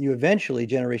that, you eventually,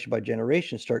 generation by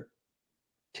generation, start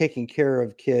taking care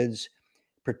of kids,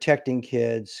 protecting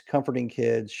kids, comforting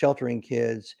kids, sheltering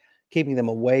kids, keeping them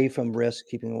away from risk,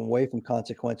 keeping them away from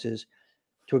consequences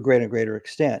to a greater and greater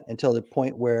extent, until the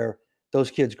point where those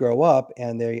kids grow up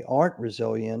and they aren't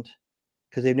resilient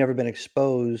because they've never been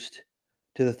exposed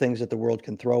to the things that the world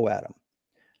can throw at them.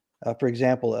 For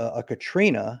example, a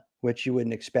Katrina, which you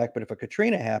wouldn't expect, but if a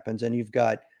Katrina happens and you've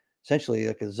got essentially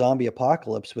like a zombie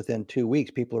apocalypse within 2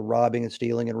 weeks, people are robbing and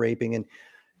stealing and raping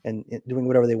and doing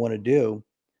whatever they want to do.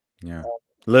 Yeah. You know,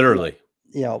 Literally.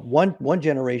 one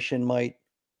generation might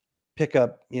pick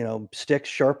up, sticks,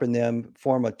 sharpen them,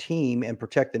 form a team, and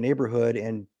protect the neighborhood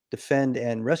and defend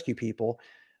and rescue people.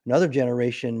 Another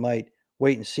generation might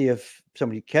wait and see if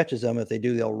somebody catches them. If they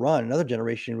do, they'll run. Another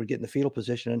generation would get in the fetal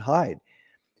position and hide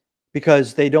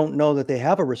because they don't know that they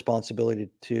have a responsibility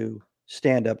to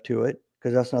stand up to it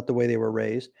because that's not the way they were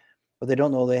raised. But they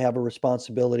don't know they have a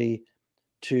responsibility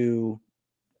to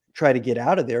try to get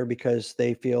out of there because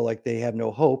they feel like they have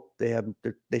no hope.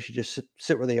 They should just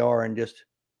sit where they are and just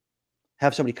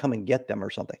have somebody come and get them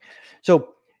or something.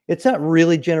 So it's not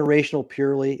really generational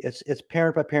purely. It's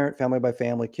parent by parent, family by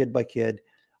family, kid by kid.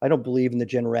 I don't believe in the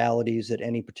generalities that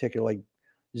any particular like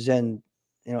Zen,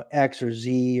 X or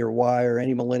Z or Y or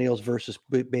any millennials versus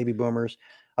baby boomers.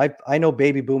 I know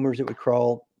baby boomers that would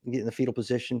crawl and get in the fetal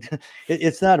position.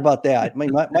 It's not about that. I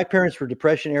mean, my parents were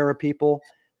Depression era people.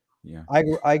 Yeah.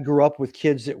 I grew up with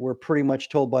kids that were pretty much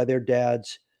told by their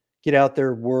dads, get out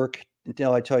there, work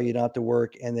until I tell you not to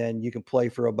work, and then you can play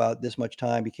for about this much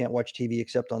time. You can't watch TV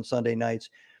except on Sunday nights.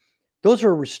 Those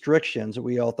are restrictions that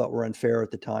we all thought were unfair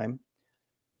at the time.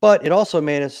 But it also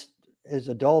made us as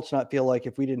adults not feel like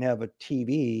if we didn't have a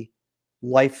TV,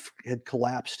 life had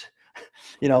collapsed,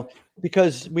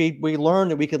 because we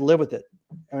learned that we could live with it.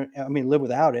 Live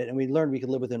without it, and we learned we could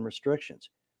live within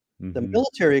restrictions. The Mm-hmm.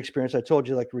 military experience, I told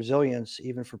you, like resilience,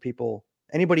 even for people,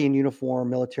 anybody in uniform,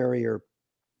 military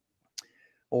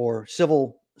or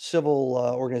civil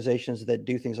organizations that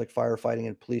do things like firefighting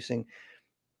and policing.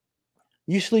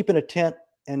 You sleep in a tent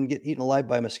and get eaten alive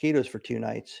by mosquitoes for 2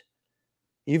 nights.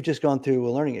 You've just gone through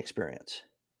a learning experience.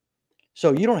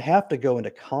 So you don't have to go into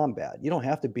combat. You don't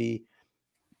have to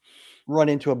run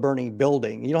into a burning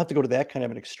building. You don't have to go to that kind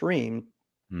of an extreme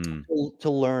Mm. to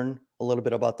learn a little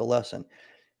bit about the lesson.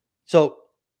 So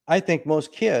I think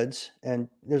most kids, and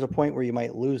there's a point where you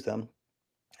might lose them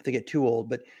if they get too old,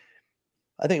 but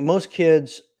I think most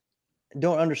kids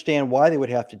don't understand why they would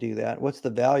have to do that. What's the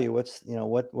value? What's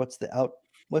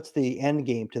the end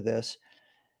game to this?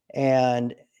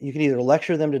 And you can either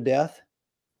lecture them to death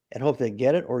and hope they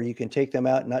get it, or you can take them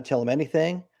out and not tell them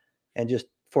anything and just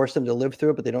force them to live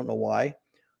through it, but they don't know why.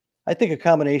 I think a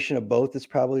combination of both is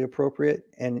probably appropriate.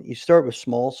 And you start with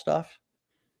small stuff.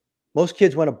 Most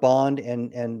kids want to bond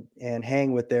and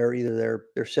hang with either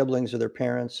their siblings or their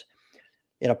parents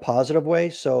in a positive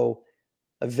way. So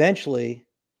eventually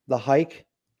the hike,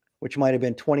 which might have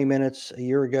been 20 minutes a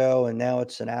year ago, and now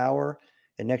it's an hour.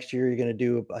 And next year, you're going to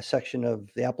do a section of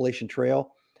the Appalachian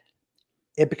Trail.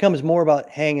 It becomes more about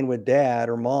hanging with dad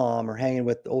or mom or hanging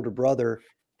with the older brother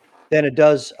than it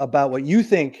does about what you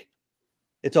think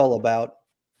it's all about.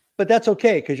 But that's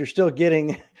okay because you're still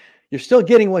getting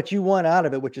what you want out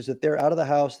of it, which is that they're out of the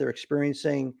house, they're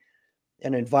experiencing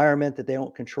an environment that they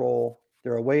don't control,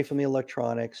 they're away from the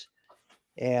electronics,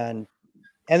 and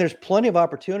there's plenty of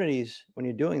opportunities when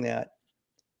you're doing that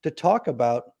to talk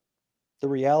about the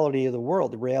reality of the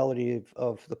world, the reality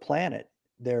of the planet.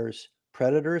 There's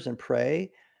predators and prey.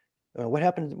 What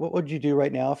happened? What would you do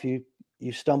right now if you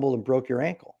stumbled and broke your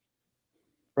ankle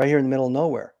right here in the middle of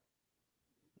nowhere?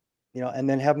 And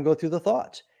then have them go through the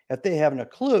thoughts. If they haven't a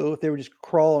clue, if they would just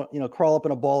crawl up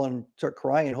in a ball and start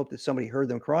crying and hope that somebody heard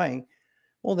them crying,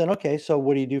 well, then okay. So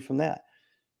what do you do from that?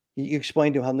 You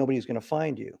explain to them how nobody's going to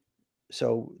find you.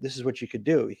 So this is what you could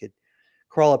do. You could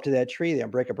crawl up to that tree there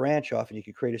and break a branch off, and you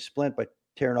could create a splint by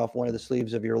tearing off one of the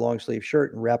sleeves of your long sleeve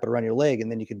shirt and wrap it around your leg,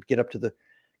 and then you could get up to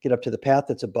the path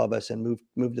that's above us and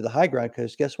move to the high ground,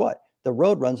 because guess what? The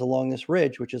road runs along this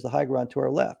ridge, which is the high ground to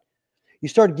our left. You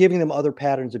start giving them other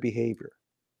patterns of behavior,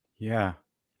 Yeah.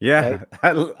 right? Yeah.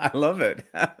 I love it.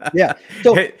 Yeah.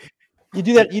 So Hey, you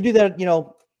do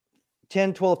that,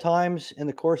 10, 12 times in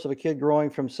the course of a kid growing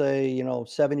from, say,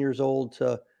 7 years old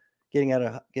to getting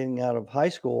out of high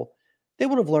school. They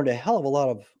would have learned a hell of a lot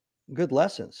of good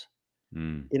lessons,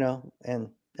 mm. and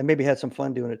maybe had some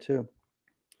fun doing it too.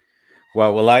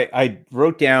 Well, I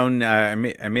wrote down. I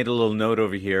made a little note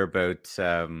over here about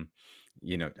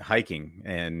hiking,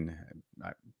 and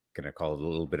I'm gonna call it a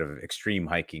little bit of extreme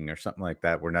hiking or something like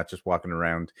that. We're not just walking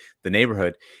around the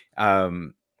neighborhood,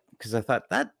 because I thought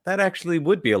that actually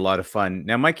would be a lot of fun.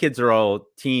 Now my kids are all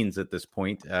teens at this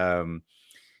point, and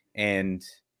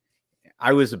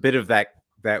I was a bit of that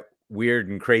weird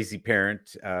and crazy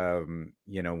parent.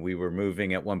 We were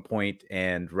moving at one point,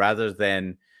 and rather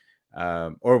than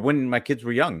or when my kids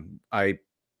were young,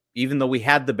 even though we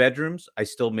had the bedrooms, I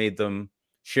still made them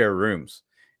share rooms.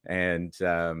 And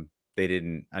they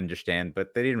didn't understand,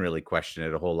 but they didn't really question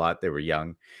it a whole lot. They were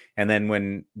young. And then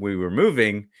when we were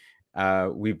moving,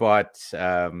 we bought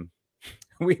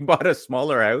we bought a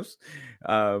smaller house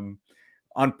um,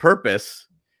 on purpose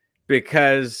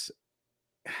because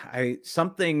I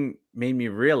something made me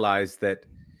realize that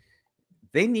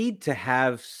they need to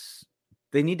have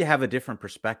they need to have a different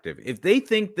perspective. If they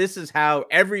think this is how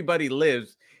everybody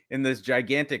lives in this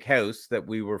gigantic house that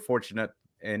we were fortunate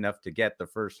enough to get, the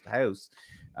first house,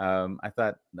 I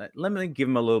thought, let me give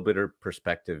them a little bit of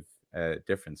perspective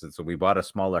difference. And so we bought a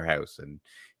smaller house, and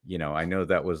I know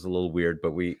that was a little weird,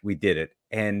 but we did it.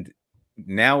 And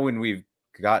now when we've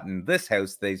gotten this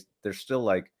house, they're still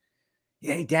like,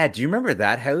 hey, Dad, do you remember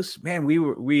that house? Man,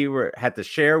 we were had to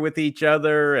share with each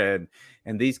other and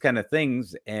these kind of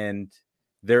things, and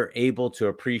they're able to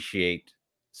appreciate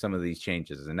some of these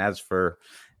changes. And as for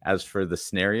the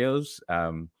scenarios,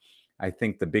 I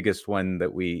think the biggest one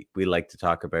that we like to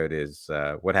talk about is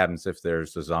what happens if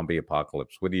there's a zombie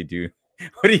apocalypse. What do you do?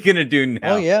 What are you gonna do Oh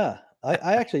now? yeah,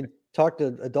 I actually talk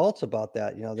to adults about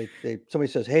that. You know, they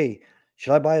somebody says, "Hey,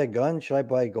 should I buy a gun? Should I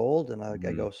buy gold?" And I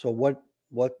Mhm. go, "So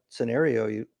what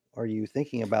scenario are you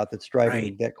thinking about that's driving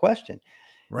Right, that question?"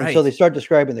 And so they right, start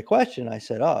describing the question. I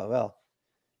said, "Oh well,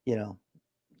 you know,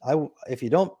 if you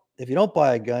don't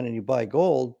buy a gun and you buy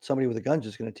gold, somebody with a gun's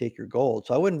just going to take your gold.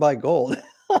 So I wouldn't buy gold."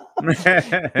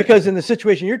 Because in the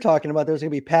situation you're talking about, there's going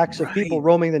to be packs of people right,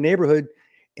 roaming the neighborhood,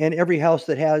 and every house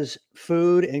that has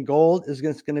food and gold is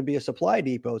going to be a supply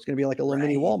depot. It's going to be like a little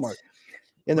mini right, Walmart.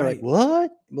 And they're like, right.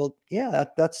 "What?" Well, yeah,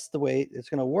 that's the way it's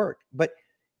going to work. But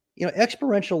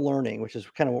experiential learning, which is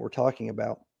kind of what we're talking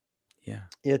about, Yeah,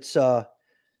 it's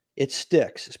it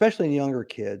sticks, especially in younger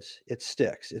kids. It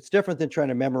sticks. It's different than trying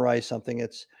to memorize something.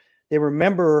 They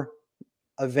remember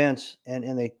events,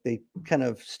 and they kind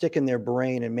of stick in their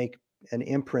brain and make an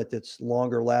imprint that's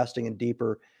longer lasting and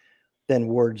deeper than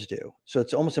words do. So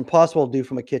it's almost impossible to do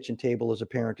from a kitchen table as a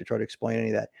parent to try to explain any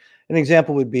of that. An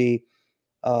example would be,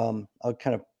 I'll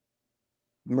kind of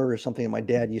murder something that my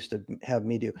dad used to have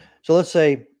me do. So let's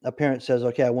say a parent says,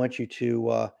 "Okay, I want you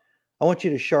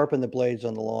to sharpen the blades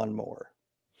on the lawnmower.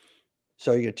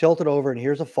 So you tilt it over, and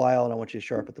here's a file, and I want you to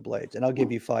sharpen the blades, and I'll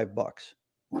give you $5.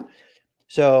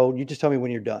 So you just tell me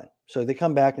when you're done." So they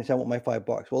come back and say, "I want my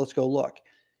 $5." Well, let's go look.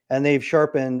 And they've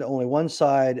sharpened only one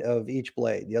side of each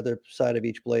blade. The other side of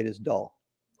each blade is dull.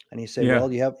 And you say, yeah,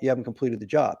 "Well, you haven't completed the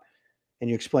job." And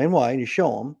you explain why, and you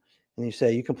show them, and you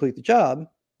say, "You complete the job,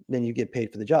 then you get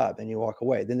paid for the job," and you walk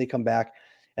away. Then they come back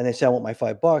and they say, "I want my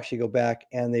 $5." You go back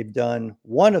and they've done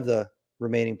one of the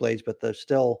remaining blades, but there's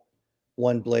still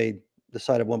one blade, the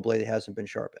side of one blade that hasn't been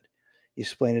sharpened. You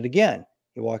explain it again,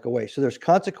 you walk away. So there's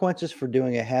consequences for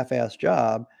doing a half-assed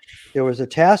job. There was a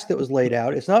task that was laid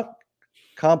out. It's not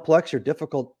complex or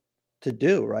difficult to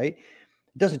do, right?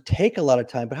 It doesn't take a lot of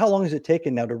time, but how long has it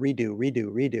taken now to redo,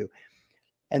 redo, redo?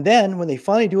 And then when they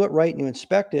finally do it right and you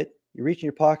inspect it, you reach in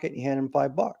your pocket and you hand them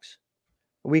 $5.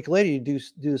 A week later, you do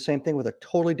the same thing with a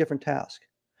totally different task.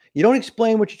 You don't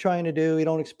explain what you're trying to do. You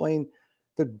don't explain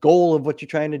the goal of what you're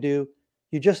trying to do.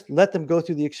 You just let them go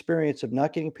through the experience of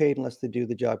not getting paid unless they do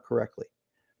the job correctly.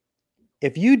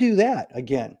 If you do that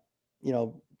again,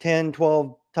 10,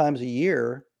 12 times a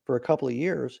year for a couple of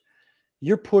years,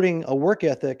 you're putting a work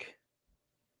ethic,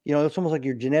 it's almost like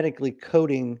you're genetically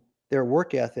coding their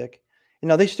work ethic. And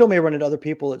now they still may run into other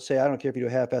people that say, "I don't care if you do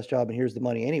a half-ass job and here's the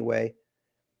money anyway."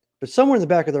 But somewhere in the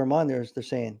back of their mind, they're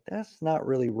saying, "That's not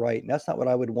really right. And that's not what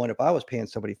I would want if I was paying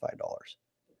somebody $5."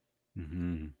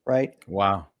 hmm Right?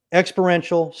 wow.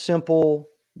 Experiential, simple,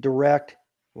 direct,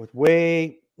 with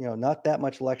not that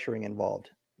much lecturing involved,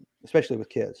 especially with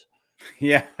kids.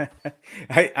 Yeah.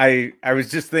 I was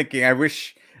just thinking, I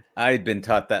wish I'd been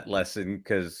taught that lesson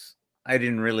because I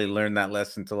didn't really learn that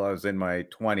lesson until I was in my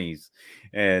 20s.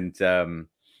 And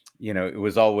it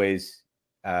was always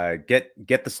get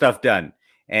the stuff done.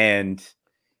 And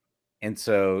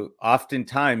so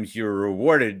oftentimes you're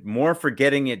rewarded more for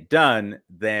getting it done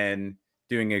than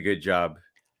doing a good job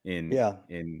in Yeah.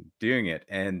 doing it.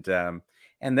 And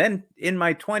then in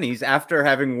my 20s, after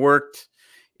having worked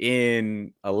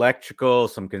in electrical,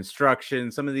 some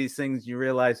construction, some of these things, you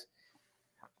realize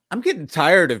I'm getting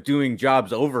tired of doing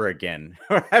jobs over again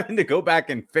or having to go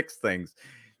back and fix things.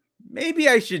 Maybe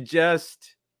I should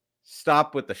just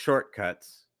stop with the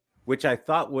shortcuts, which I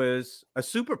thought was a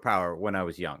superpower when I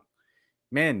was young.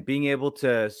 Man, being able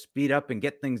to speed up and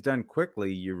get things done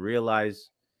quickly, you realize,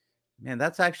 man,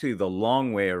 that's actually the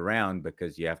long way around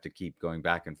because you have to keep going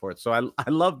back and forth. So I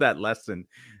love that lesson.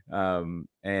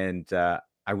 And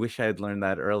I wish I had learned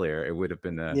that earlier. It would have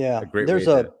been a Yeah. great way There's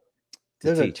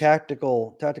to a teach.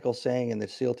 tactical saying in the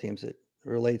SEAL teams that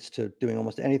relates to doing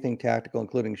almost anything tactical,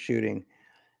 including shooting.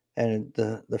 And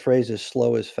the phrase is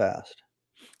slow is fast.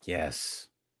 Yes.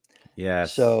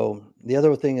 Yes. So the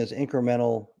other thing is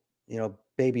incremental,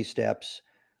 baby steps.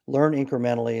 Learn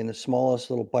incrementally in the smallest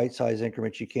little bite-sized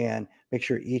increments you can. Make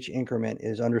sure each increment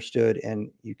is understood and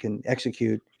you can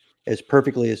execute as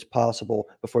perfectly as possible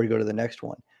before you go to the next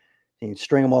one. And you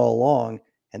string them all along,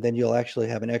 and then you'll actually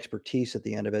have an expertise at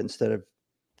the end of it instead of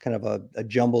kind of a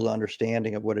jumbled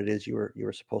understanding of what it is you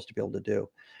were supposed to be able to do.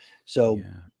 So,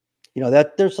 Yeah.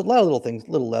 that there's a lot of little things,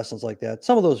 little lessons like that.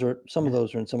 Some of those are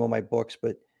Yeah. in some of my books,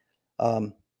 but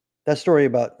that story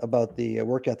about the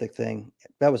work ethic thing,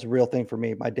 that was a real thing for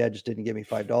me. My dad just didn't give me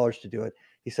 $5 to do it.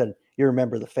 He said, "You're a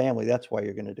member of the family. That's why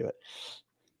you're going to do it."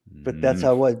 But that's Mm.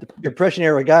 how it was. The Depression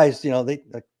era guys, they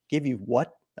give you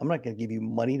what? I'm not going to give you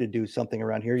money to do something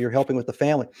around here. You're helping with the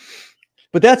family.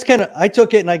 But that's kind of, I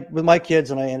took it and with my kids,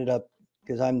 and I ended up,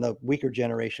 because I'm the weaker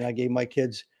generation, I gave my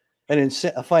kids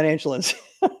a financial incentive.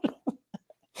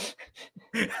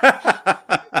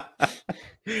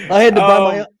 I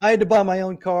had to buy my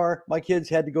own car. My kids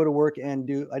had to go to work and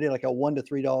I did like a $1 to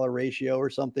 $3 ratio or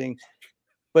something.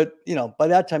 But by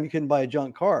that time you couldn't buy a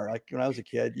junk car. Like when I was a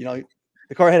kid,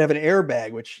 the car had to have an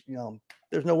airbag, which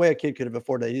there's no way a kid could have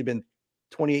afforded that. He'd been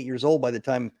 28 years old by the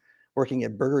time working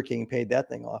at Burger King paid that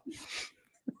thing off.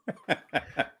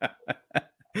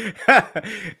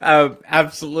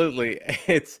 Absolutely.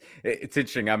 It's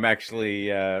interesting. I'm actually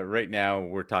right now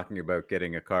we're talking about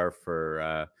getting a car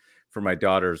for my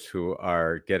daughters who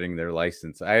are getting their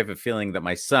license. I have a feeling that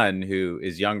my son, who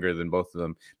is younger than both of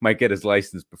them, might get his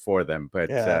license before them,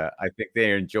 but I think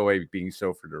they enjoy being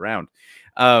chauffeured around.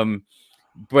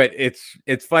 But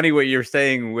it's funny what you're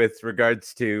saying with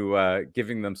regards to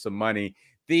giving them some money.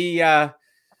 The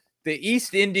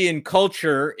East Indian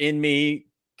culture in me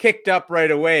kicked up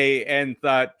right away and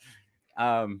thought,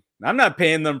 I'm not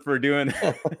paying them for doing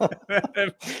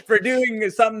for doing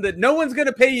something that no one's going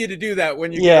to pay you to do that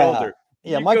when you get older.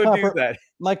 Yeah, you go do that.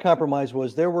 My compromise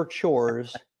was there were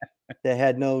chores that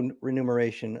had no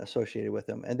remuneration associated with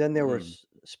them, and then there were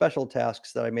special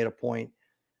tasks that I made a point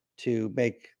to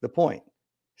make the point.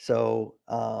 So,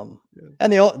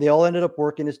 and they all ended up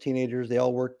working as teenagers. They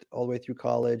all worked all the way through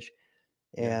college,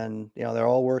 and they're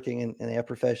all working and they have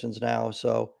professions now.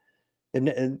 So,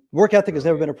 and work ethic has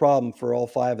never been a problem for all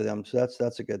 5 of them. So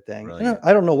that's a good thing. And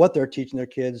I don't know what they're teaching their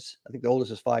kids. I think the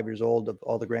oldest is 5 years old of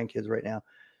all the grandkids right now.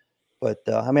 But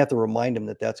I'm gonna have to remind them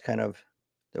that that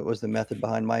was the method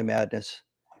behind my madness,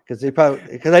 because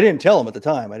I didn't tell them at the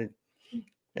time. I didn't.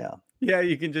 Yeah. Yeah,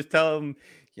 you can just tell them.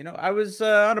 I was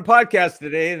on a podcast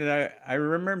today, and I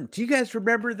remember. Do you guys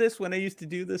remember this when I used to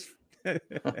do this? And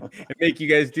make you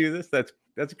guys do this?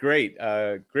 That's great.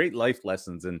 Great life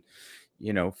lessons, and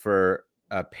for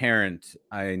a parent,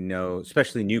 I know,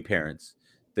 especially new parents,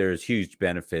 there's huge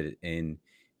benefit in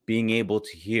being able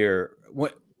to hear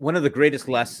one of the greatest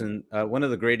one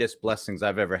of the greatest blessings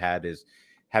I've ever had is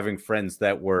having friends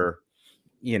that were,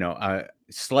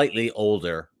 slightly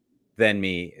older than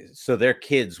me. So their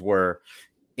kids were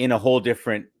in a whole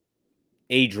different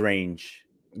age range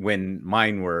when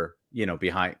mine were,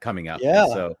 behind coming up. Yeah.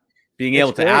 And so being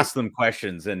able to ask them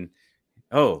questions and,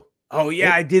 oh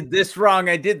yeah, I did this wrong.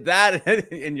 I did that.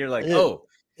 And you're like,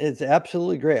 it's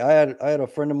absolutely great. I had a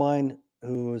friend of mine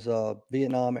who was a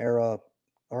Vietnam era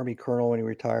Army colonel when he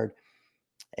retired,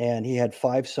 and he had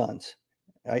 5 sons.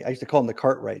 I used to call them the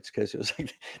Cartwrights because it was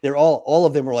like they're all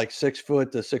of them were like 6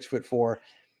 foot to 6'4".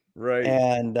 Right.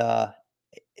 And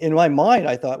in my mind,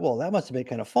 I thought, well, that must have been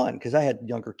kind of fun because I had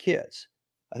younger kids.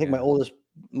 I think my oldest,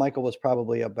 Michael, was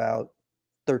probably about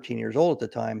 13 years old at the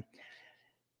time.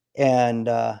 And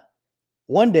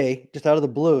one day, just out of the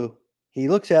blue, he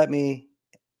looks at me,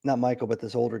 not Michael, but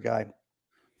this older guy, and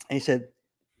he said,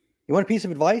 "You want a piece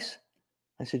of advice?"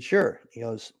 I said, "Sure." He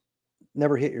goes,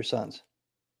 "Never hit your sons.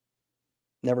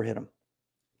 Never hit them."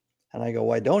 And I go,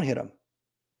 "Why don't hit them?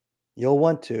 You'll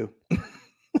want to."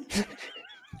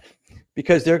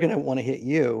 Because they're going to want to hit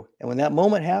you. And when that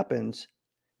moment happens,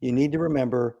 you need to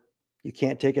remember you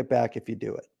can't take it back if you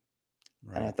do it.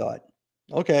 Right. And I thought,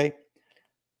 okay.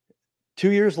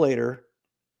 2 years later,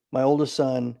 my oldest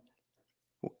son,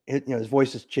 his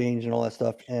voice has changed and all that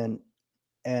stuff. And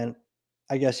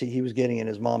I guess he was getting in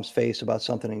his mom's face about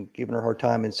something and giving her a hard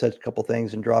time and said a couple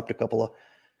things and dropped a couple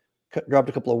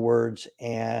of words.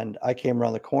 And I came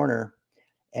around the corner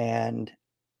and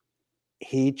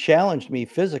he challenged me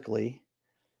physically.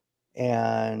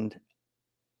 And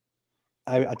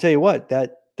I tell you what,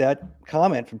 that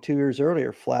comment from 2 years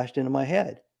earlier flashed into my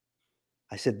head.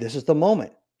 I said, this is the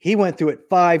moment. He went through it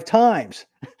 5 times.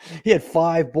 He had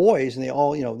 5 boys and they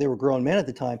all, they were grown men at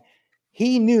the time.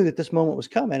 he knew that this moment was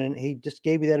coming, and he just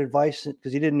gave me that advice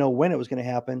because he didn't know when it was going to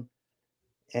happen.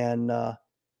 And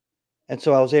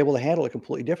so I was able to handle it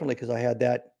completely differently because I had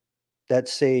that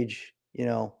sage,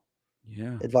 Yeah.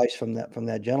 advice from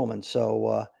that gentleman.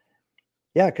 So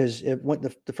yeah, because it went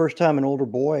the first time an older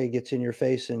boy gets in your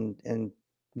face and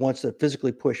wants to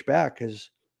physically push back, because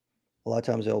a lot of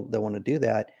times they'll want to do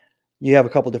that. You have a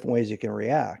couple different ways you can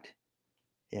react,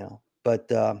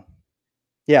 But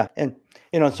yeah, and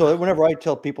so Wow. whenever I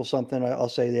tell people something, I'll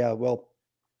say, yeah, well,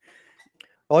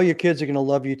 all your kids are going to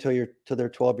love you till they're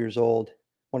 12 years old.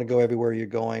 Want to go everywhere you're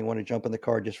going. Want to jump in the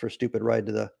car just for a stupid ride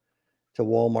to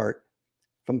Walmart.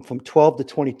 From 12 to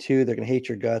 22, they're going to hate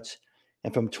your guts,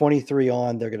 and from 23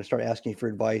 on, they're going to start asking you for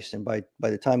advice. And by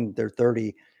the time they're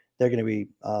 30, they're going to be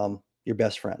your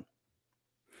best friend.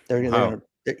 They're Wow. going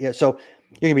to yeah. So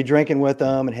you're going to be drinking with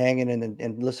them and hanging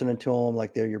and listening to them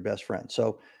like they're your best friend.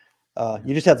 So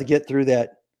you just have to get through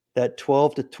that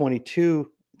 12 to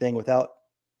 22 thing without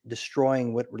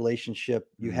destroying what relationship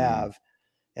you Mm, have,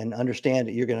 and understand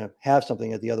that you're going to have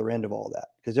something at the other end of all that,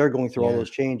 because they're going through all yeah.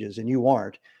 those changes and you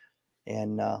aren't.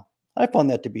 And I found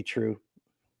that to be true.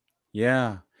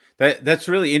 Yeah. That's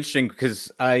really interesting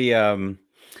because when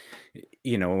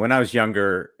I was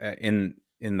younger,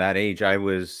 in that age,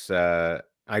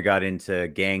 I got into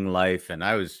gang life and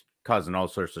I was causing all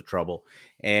sorts of trouble.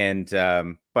 And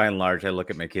by and large, I look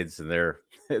at my kids and they're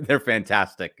they're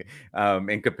fantastic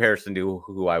in comparison to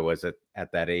who I was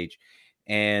at that age.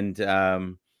 And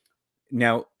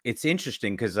now it's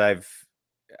interesting because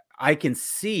I can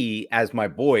see as my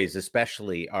boys,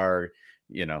 especially, are,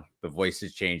 the voice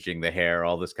is changing, the hair,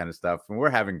 all this kind of stuff, and we're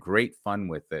having great fun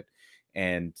with it.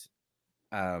 And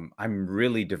I'm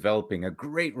really developing a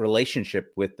great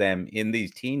relationship with them in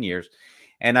these teen years.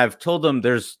 And I've told them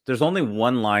there's only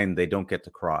one line they don't get to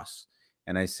cross.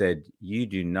 And I said, you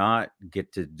do not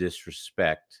get to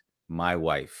disrespect my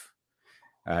wife,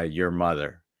 your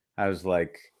mother. I was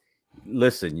like,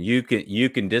 listen, you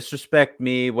can disrespect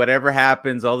me, whatever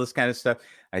happens, all this kind of stuff.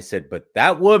 I said, but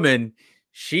that woman,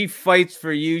 she fights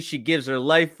for you, she gives her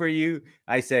life for you.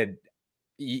 I said,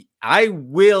 I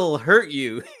will hurt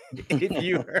you if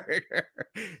you hurt her.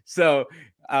 So,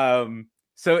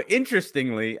 so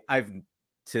interestingly, I've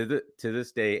to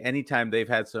this day, anytime they've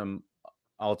had some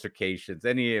altercations,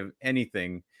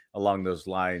 anything along those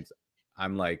lines,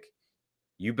 I'm like,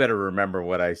 you better remember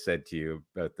what I said to you.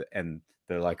 And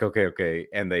they're like, okay, okay,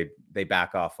 and they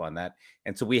back off on that.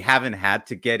 And so we haven't had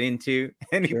to get into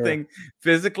Sure. anything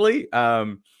physically.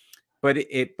 But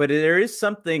there is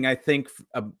something, I think,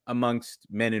 amongst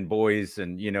men and boys,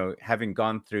 and having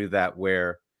gone through that,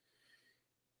 where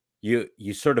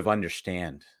you sort of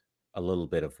understand a little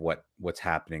bit of what's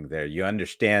happening there. You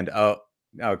understand, oh,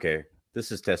 okay,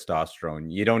 this is testosterone.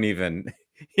 You don't even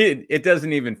it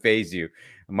doesn't even phase you.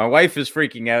 My wife is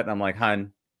freaking out, and I'm like,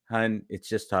 hun, it's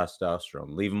just testosterone.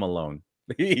 Leave him alone.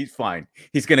 He's fine.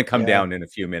 He's going to come Yeah. down in a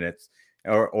few minutes,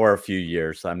 or a few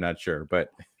years. I'm not sure, but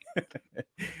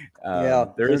Yeah.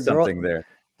 there They're is they're something all there.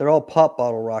 they're all pop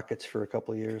bottle rockets for a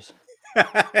couple of years.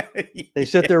 They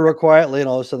sit Yeah. there real quietly, and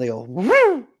all of a sudden they go,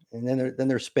 "Woo!" And then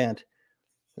they're spent,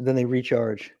 and then they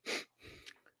recharge.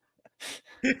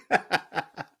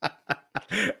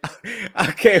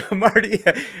 Okay, Marty,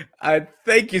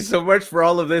 thank you so much for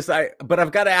all of this. But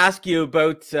I've got to ask you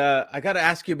about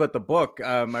the book.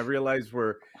 I realize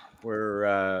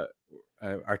our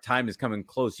time is coming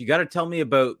close. You got to tell me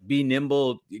about Be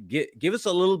Nimble. Give us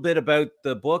a little bit about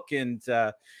the book and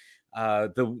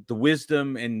the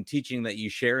wisdom and teaching that you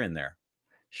share in there.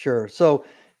 Sure. So,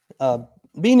 uh,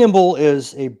 Be Nimble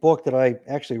is a book that I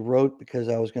actually wrote because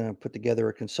I was going to put together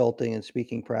a consulting and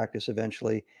speaking practice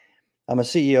eventually. I'm a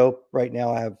CEO right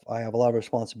now. I have a lot of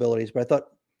responsibilities, but I thought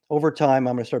over time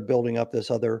I'm going to start building up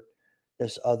this other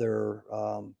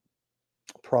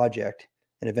project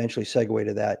and eventually segue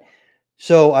to that.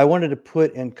 So I wanted to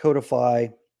put and codify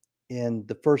in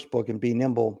the first book and Be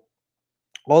Nimble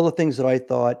all the things that I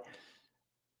thought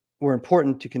were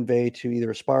important to convey to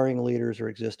either aspiring leaders or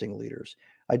existing leaders.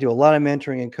 I do a lot of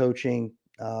mentoring and coaching,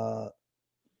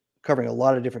 covering a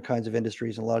lot of different kinds of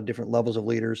industries and a lot of different levels of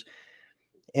leaders.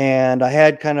 And I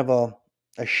had kind of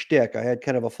a shtick. I had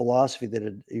kind of a philosophy that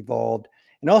had evolved,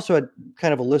 and also had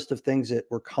kind of a list of things that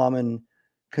were common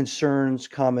concerns,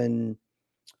 common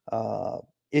uh,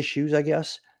 issues, I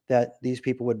guess, that these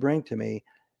people would bring to me.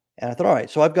 And I thought, all right,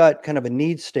 so I've got kind of a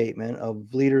needs statement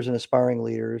of leaders and aspiring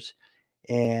leaders,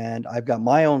 and I've got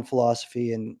my own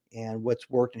philosophy and what's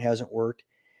worked and hasn't worked.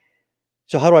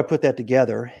 So how do I put that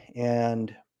together?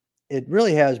 And it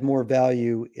really has more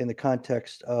value in the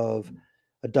context of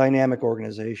a dynamic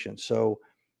organization. So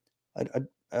a,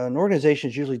 an organization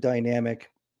is usually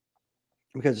dynamic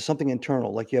because it's something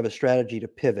internal, like you have a strategy to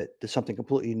pivot to something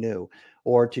completely new,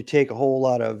 or to take a whole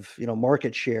lot of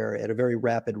market share at a very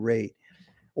rapid rate.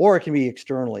 Or it can be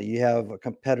externally. You have a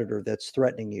competitor that's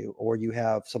threatening you, or you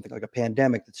have something like a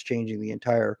pandemic that's changing the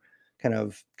entire kind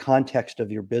of context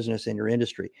of your business and your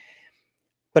industry.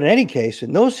 But in any case,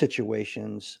 in those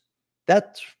situations,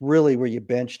 that's really where you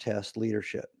bench test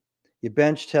leadership. You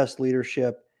bench test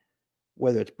leadership,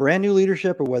 whether it's brand new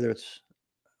leadership or whether it's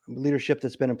leadership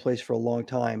that's been in place for a long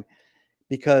time,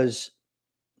 because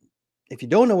if you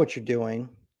don't know what you're doing,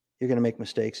 you're going to make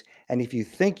mistakes. And if you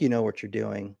think you know what you're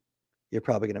doing, you're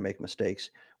probably going to make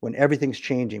mistakes when everything's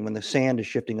changing, when the sand is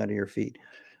shifting under your feet.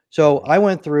 So I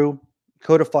went through,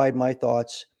 codified my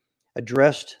thoughts,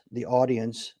 addressed the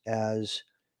audience as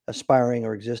aspiring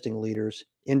or existing leaders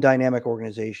in dynamic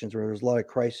organizations where there's a lot of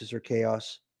crisis or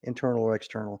chaos, internal or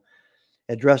external,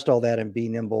 addressed all that and be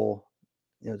nimble,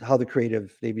 how the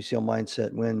creative Navy SEAL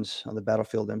mindset wins on the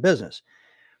battlefield in business.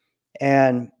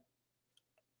 And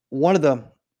one of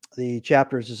the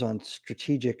chapters is on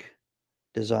strategic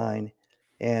design.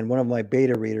 And one of my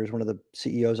beta readers, one of the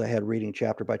CEOs I had reading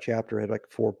chapter by chapter, I had like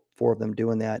four of them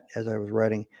doing that as I was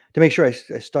writing to make sure I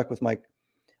stuck with I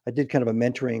did kind of a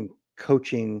mentoring,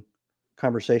 coaching,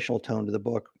 conversational tone to the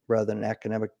book rather than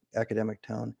an academic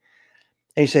tone.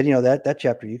 And he said, that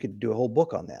chapter, you could do a whole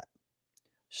book on that.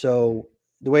 So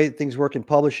the way things work in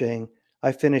publishing,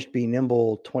 I finished Be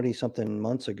Nimble 20 something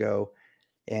months ago.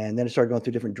 And then I started going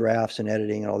through different drafts and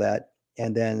editing and all that.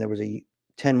 And then there was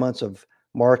 10 months of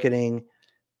marketing,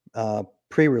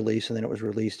 pre-release, and then it was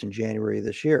released in January of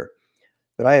this year.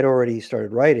 But I had already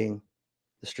started writing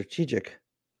the strategic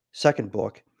second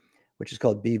book, which is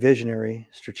called Be Visionary: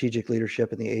 Strategic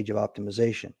Leadership in the Age of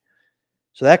Optimization.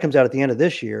 So that comes out at the end of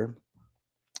this year.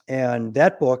 And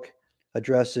that book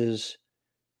addresses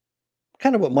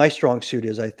kind of what my strong suit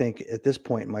is, I think, at this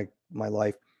point in my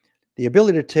life, the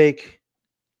ability to take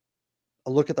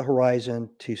a look at the horizon,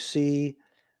 to see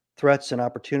threats and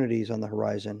opportunities on the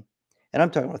horizon. And I'm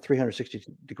talking about a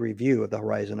 360-degree view of the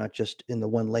horizon, not just in the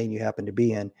one lane you happen to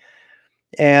be in.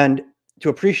 And to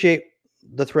appreciate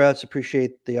the threats,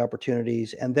 appreciate the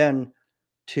opportunities, and then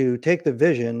to take the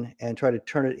vision and try to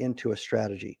turn it into a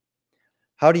strategy.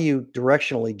 How do you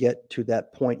directionally get to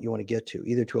that point you want to get to?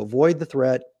 Either to avoid the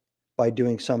threat by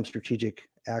doing some strategic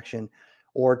action,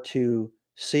 or to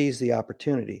seize the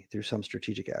opportunity through some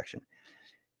strategic action.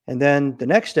 And then the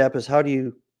next step is, how do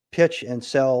you pitch and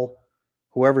sell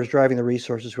whoever's driving the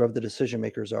resources, whoever the decision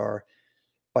makers are,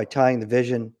 by tying the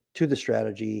vision to the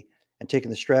strategy and taking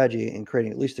the strategy and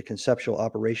creating at least a conceptual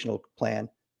operational plan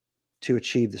to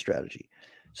achieve the strategy.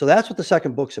 So that's what the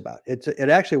second book's about. It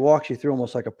actually walks you through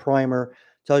almost like a primer,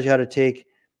 tells you how to take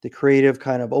the creative,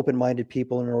 kind of open-minded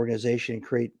people in an organization and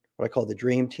create what I call the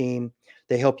dream team.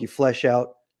 They help you flesh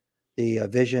out the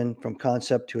vision from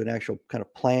concept to an actual kind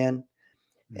of plan.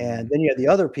 And then you have the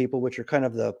other people, which are kind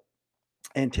of the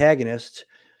antagonists,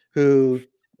 who,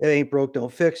 it ain't broke,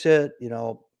 don't fix it.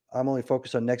 I'm only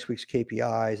focused on next week's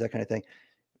KPIs, that kind of thing.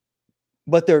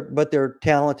 But they're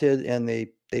talented and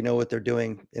they know what they're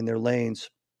doing in their lanes.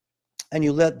 And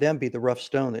you let them be the rough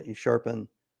stone that you sharpen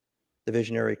the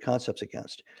visionary concepts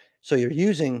against. So you're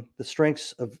using the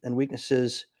strengths and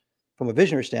weaknesses from a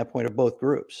visionary standpoint of both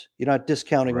groups. You're not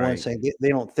discounting one, saying they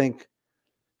don't think,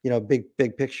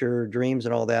 big picture dreams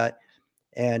and all that.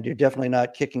 And you're definitely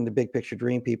not kicking the big picture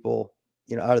dream people,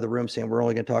 out of the room, saying we're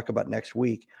only going to talk about next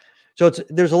week. So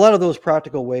there's a lot of those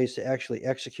practical ways to actually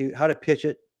execute, how to pitch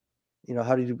it,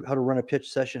 how to run a pitch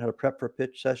session, how to prep for a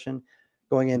pitch session,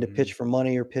 going in to pitch for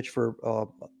money or pitch for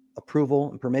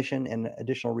approval and permission and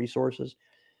additional resources.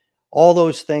 All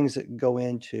those things that go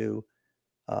into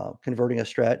conceiving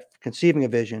a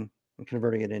vision and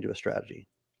converting it into a strategy.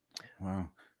 Wow.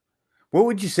 What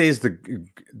would you say is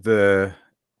the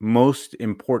most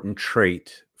important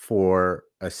trait for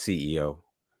a CEO?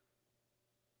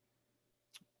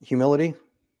 Humility,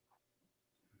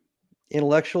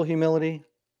 intellectual humility,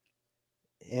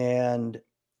 and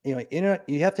you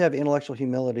have to have intellectual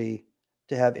humility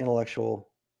to have intellectual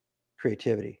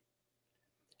creativity.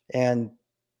 And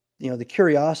the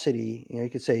curiosity, you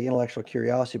could say intellectual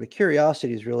curiosity, but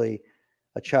curiosity is really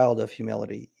a child of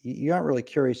humility. You aren't really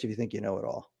curious if you think you know it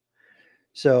all.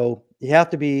 So you have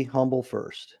to be humble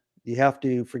first. You have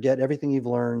to forget everything you've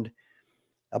learned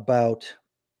about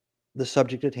the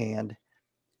subject at hand,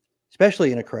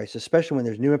 especially in a crisis, especially when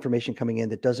there's new information coming in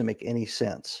that doesn't make any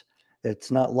sense, that's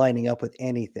not lining up with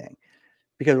anything.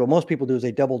 Because what most people do is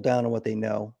they double down on what they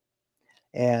know.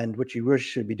 And what you really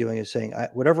should be doing is saying,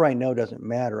 whatever I know doesn't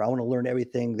matter. I want to learn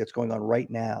everything that's going on right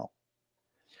now.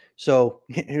 So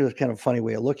here's kind of a funny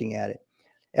way of looking at it.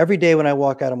 Every day when I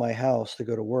walk out of my house to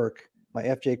go to work, my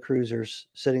FJ Cruiser's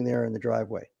sitting there in the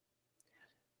driveway.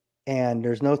 And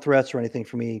there's no threats or anything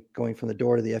for me going from the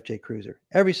door to the FJ Cruiser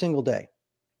every single day.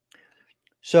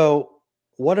 So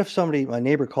what if my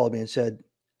neighbor called me and said,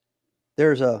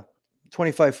 there's a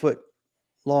 25-foot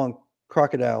long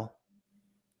crocodile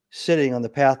sitting on the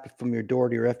path from your door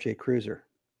to your FJ Cruiser?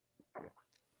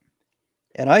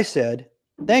 And I said,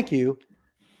 thank you,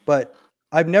 but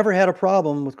I've never had a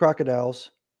problem with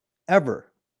crocodiles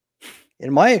ever.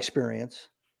 In my experience,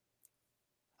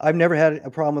 I've never had a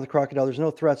problem with a crocodile. There's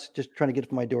no threats just trying to get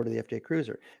from my door to the FJ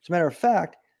Cruiser. As a matter of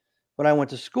fact, when I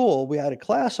went to school, we had a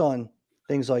class on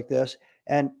things like this,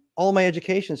 and all my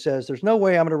education says there's no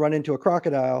way I'm going to run into a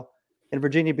crocodile in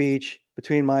Virginia Beach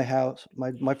between my house,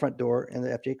 my front door, and the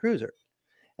FJ Cruiser.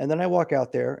 And then I walk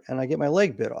out there and I get my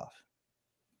leg bit off.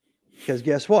 Because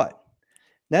guess what?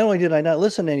 Not only did I not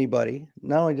listen to anybody,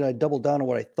 not only did I double down on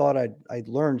what I thought I'd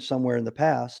learned somewhere in the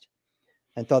past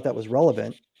and thought that was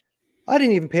relevant, I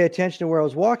didn't even pay attention to where I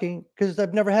was walking because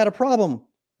I've never had a problem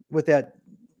with that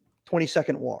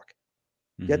 20-second walk.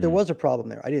 Yet there was a problem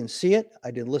there. I didn't see it.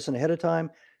 I didn't listen ahead of time.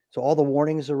 So all the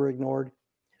warnings were ignored.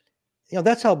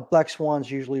 That's how black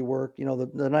swans usually work. The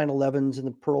 9/11s and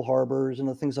the Pearl Harbors and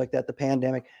the things like that, the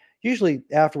pandemic. Usually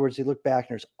afterwards, they look back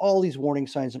and there's all these warning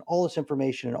signs and all this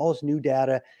information and all this new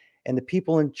data. And the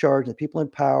people in charge and the people in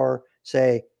power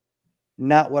say,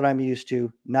 not what I'm used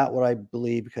to, not what I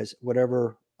believe, because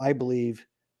whatever I believe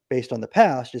based on the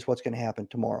past is what's going to happen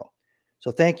tomorrow.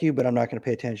 So thank you, but I'm not going to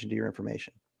pay attention to your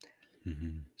information.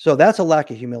 So that's a lack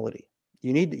of humility.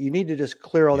 You need to just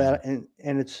clear all that. And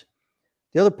it's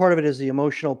the other part of it is the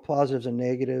emotional positives and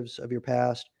negatives of your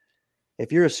past.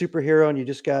 If you're a superhero and you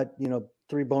just got,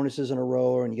 3 bonuses in a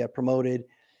row and you got promoted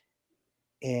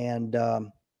and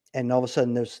all of a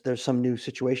sudden there's some new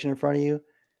situation in front of you,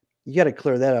 you got to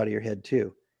clear that out of your head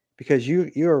too, because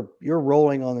you're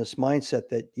rolling on this mindset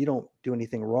that you don't do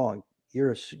anything wrong.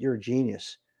 You're a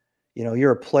genius.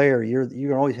 You're a player. You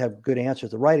can always have good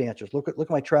answers, the right answers. Look at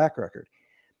my track record.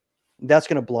 That's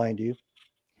going to blind you.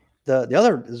 The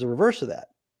other is the reverse of that.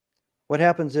 What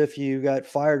happens if you got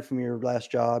fired from your last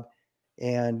job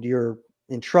and you're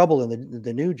in trouble in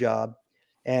the new job,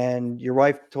 and your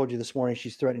wife told you this morning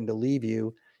she's threatening to leave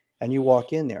you, and you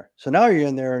walk in there? So now you're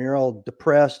in there and you're all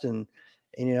depressed and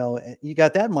you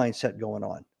got that mindset going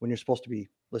on when you're supposed to be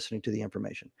listening to the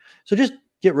information. So just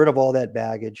get rid of all that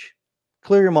baggage.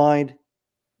 Clear your mind,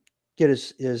 get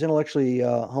as intellectually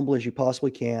humble as you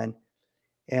possibly can.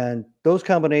 And those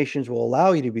combinations will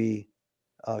allow you to be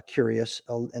curious,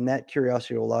 and that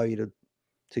curiosity will allow you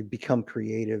to become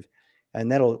creative. And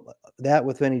that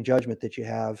with any judgment that you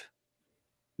have,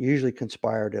 you usually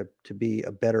conspire to be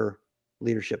a better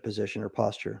leadership position or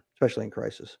posture, especially in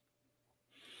crisis.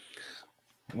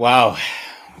 Wow.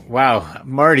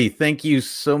 Marty, thank you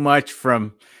so much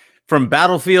from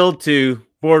battlefield to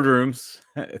boardrooms.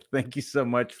 Thank you so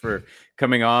much for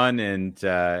coming on and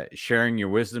sharing your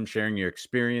wisdom, sharing your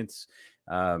experience.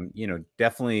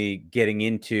 Definitely getting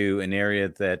into an area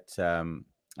that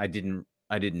I didn't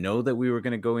know that we were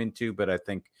going to go into, but I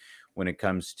think when it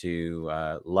comes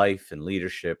to life and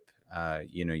leadership,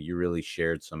 you really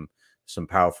shared some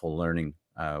powerful learning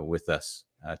with us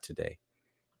today.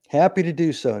 Happy to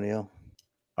do so, Neil.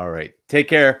 All right. Take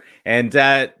care. And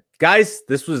guys,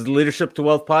 this was the Leadership to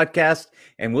Wealth podcast,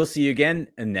 and we'll see you again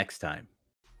next time.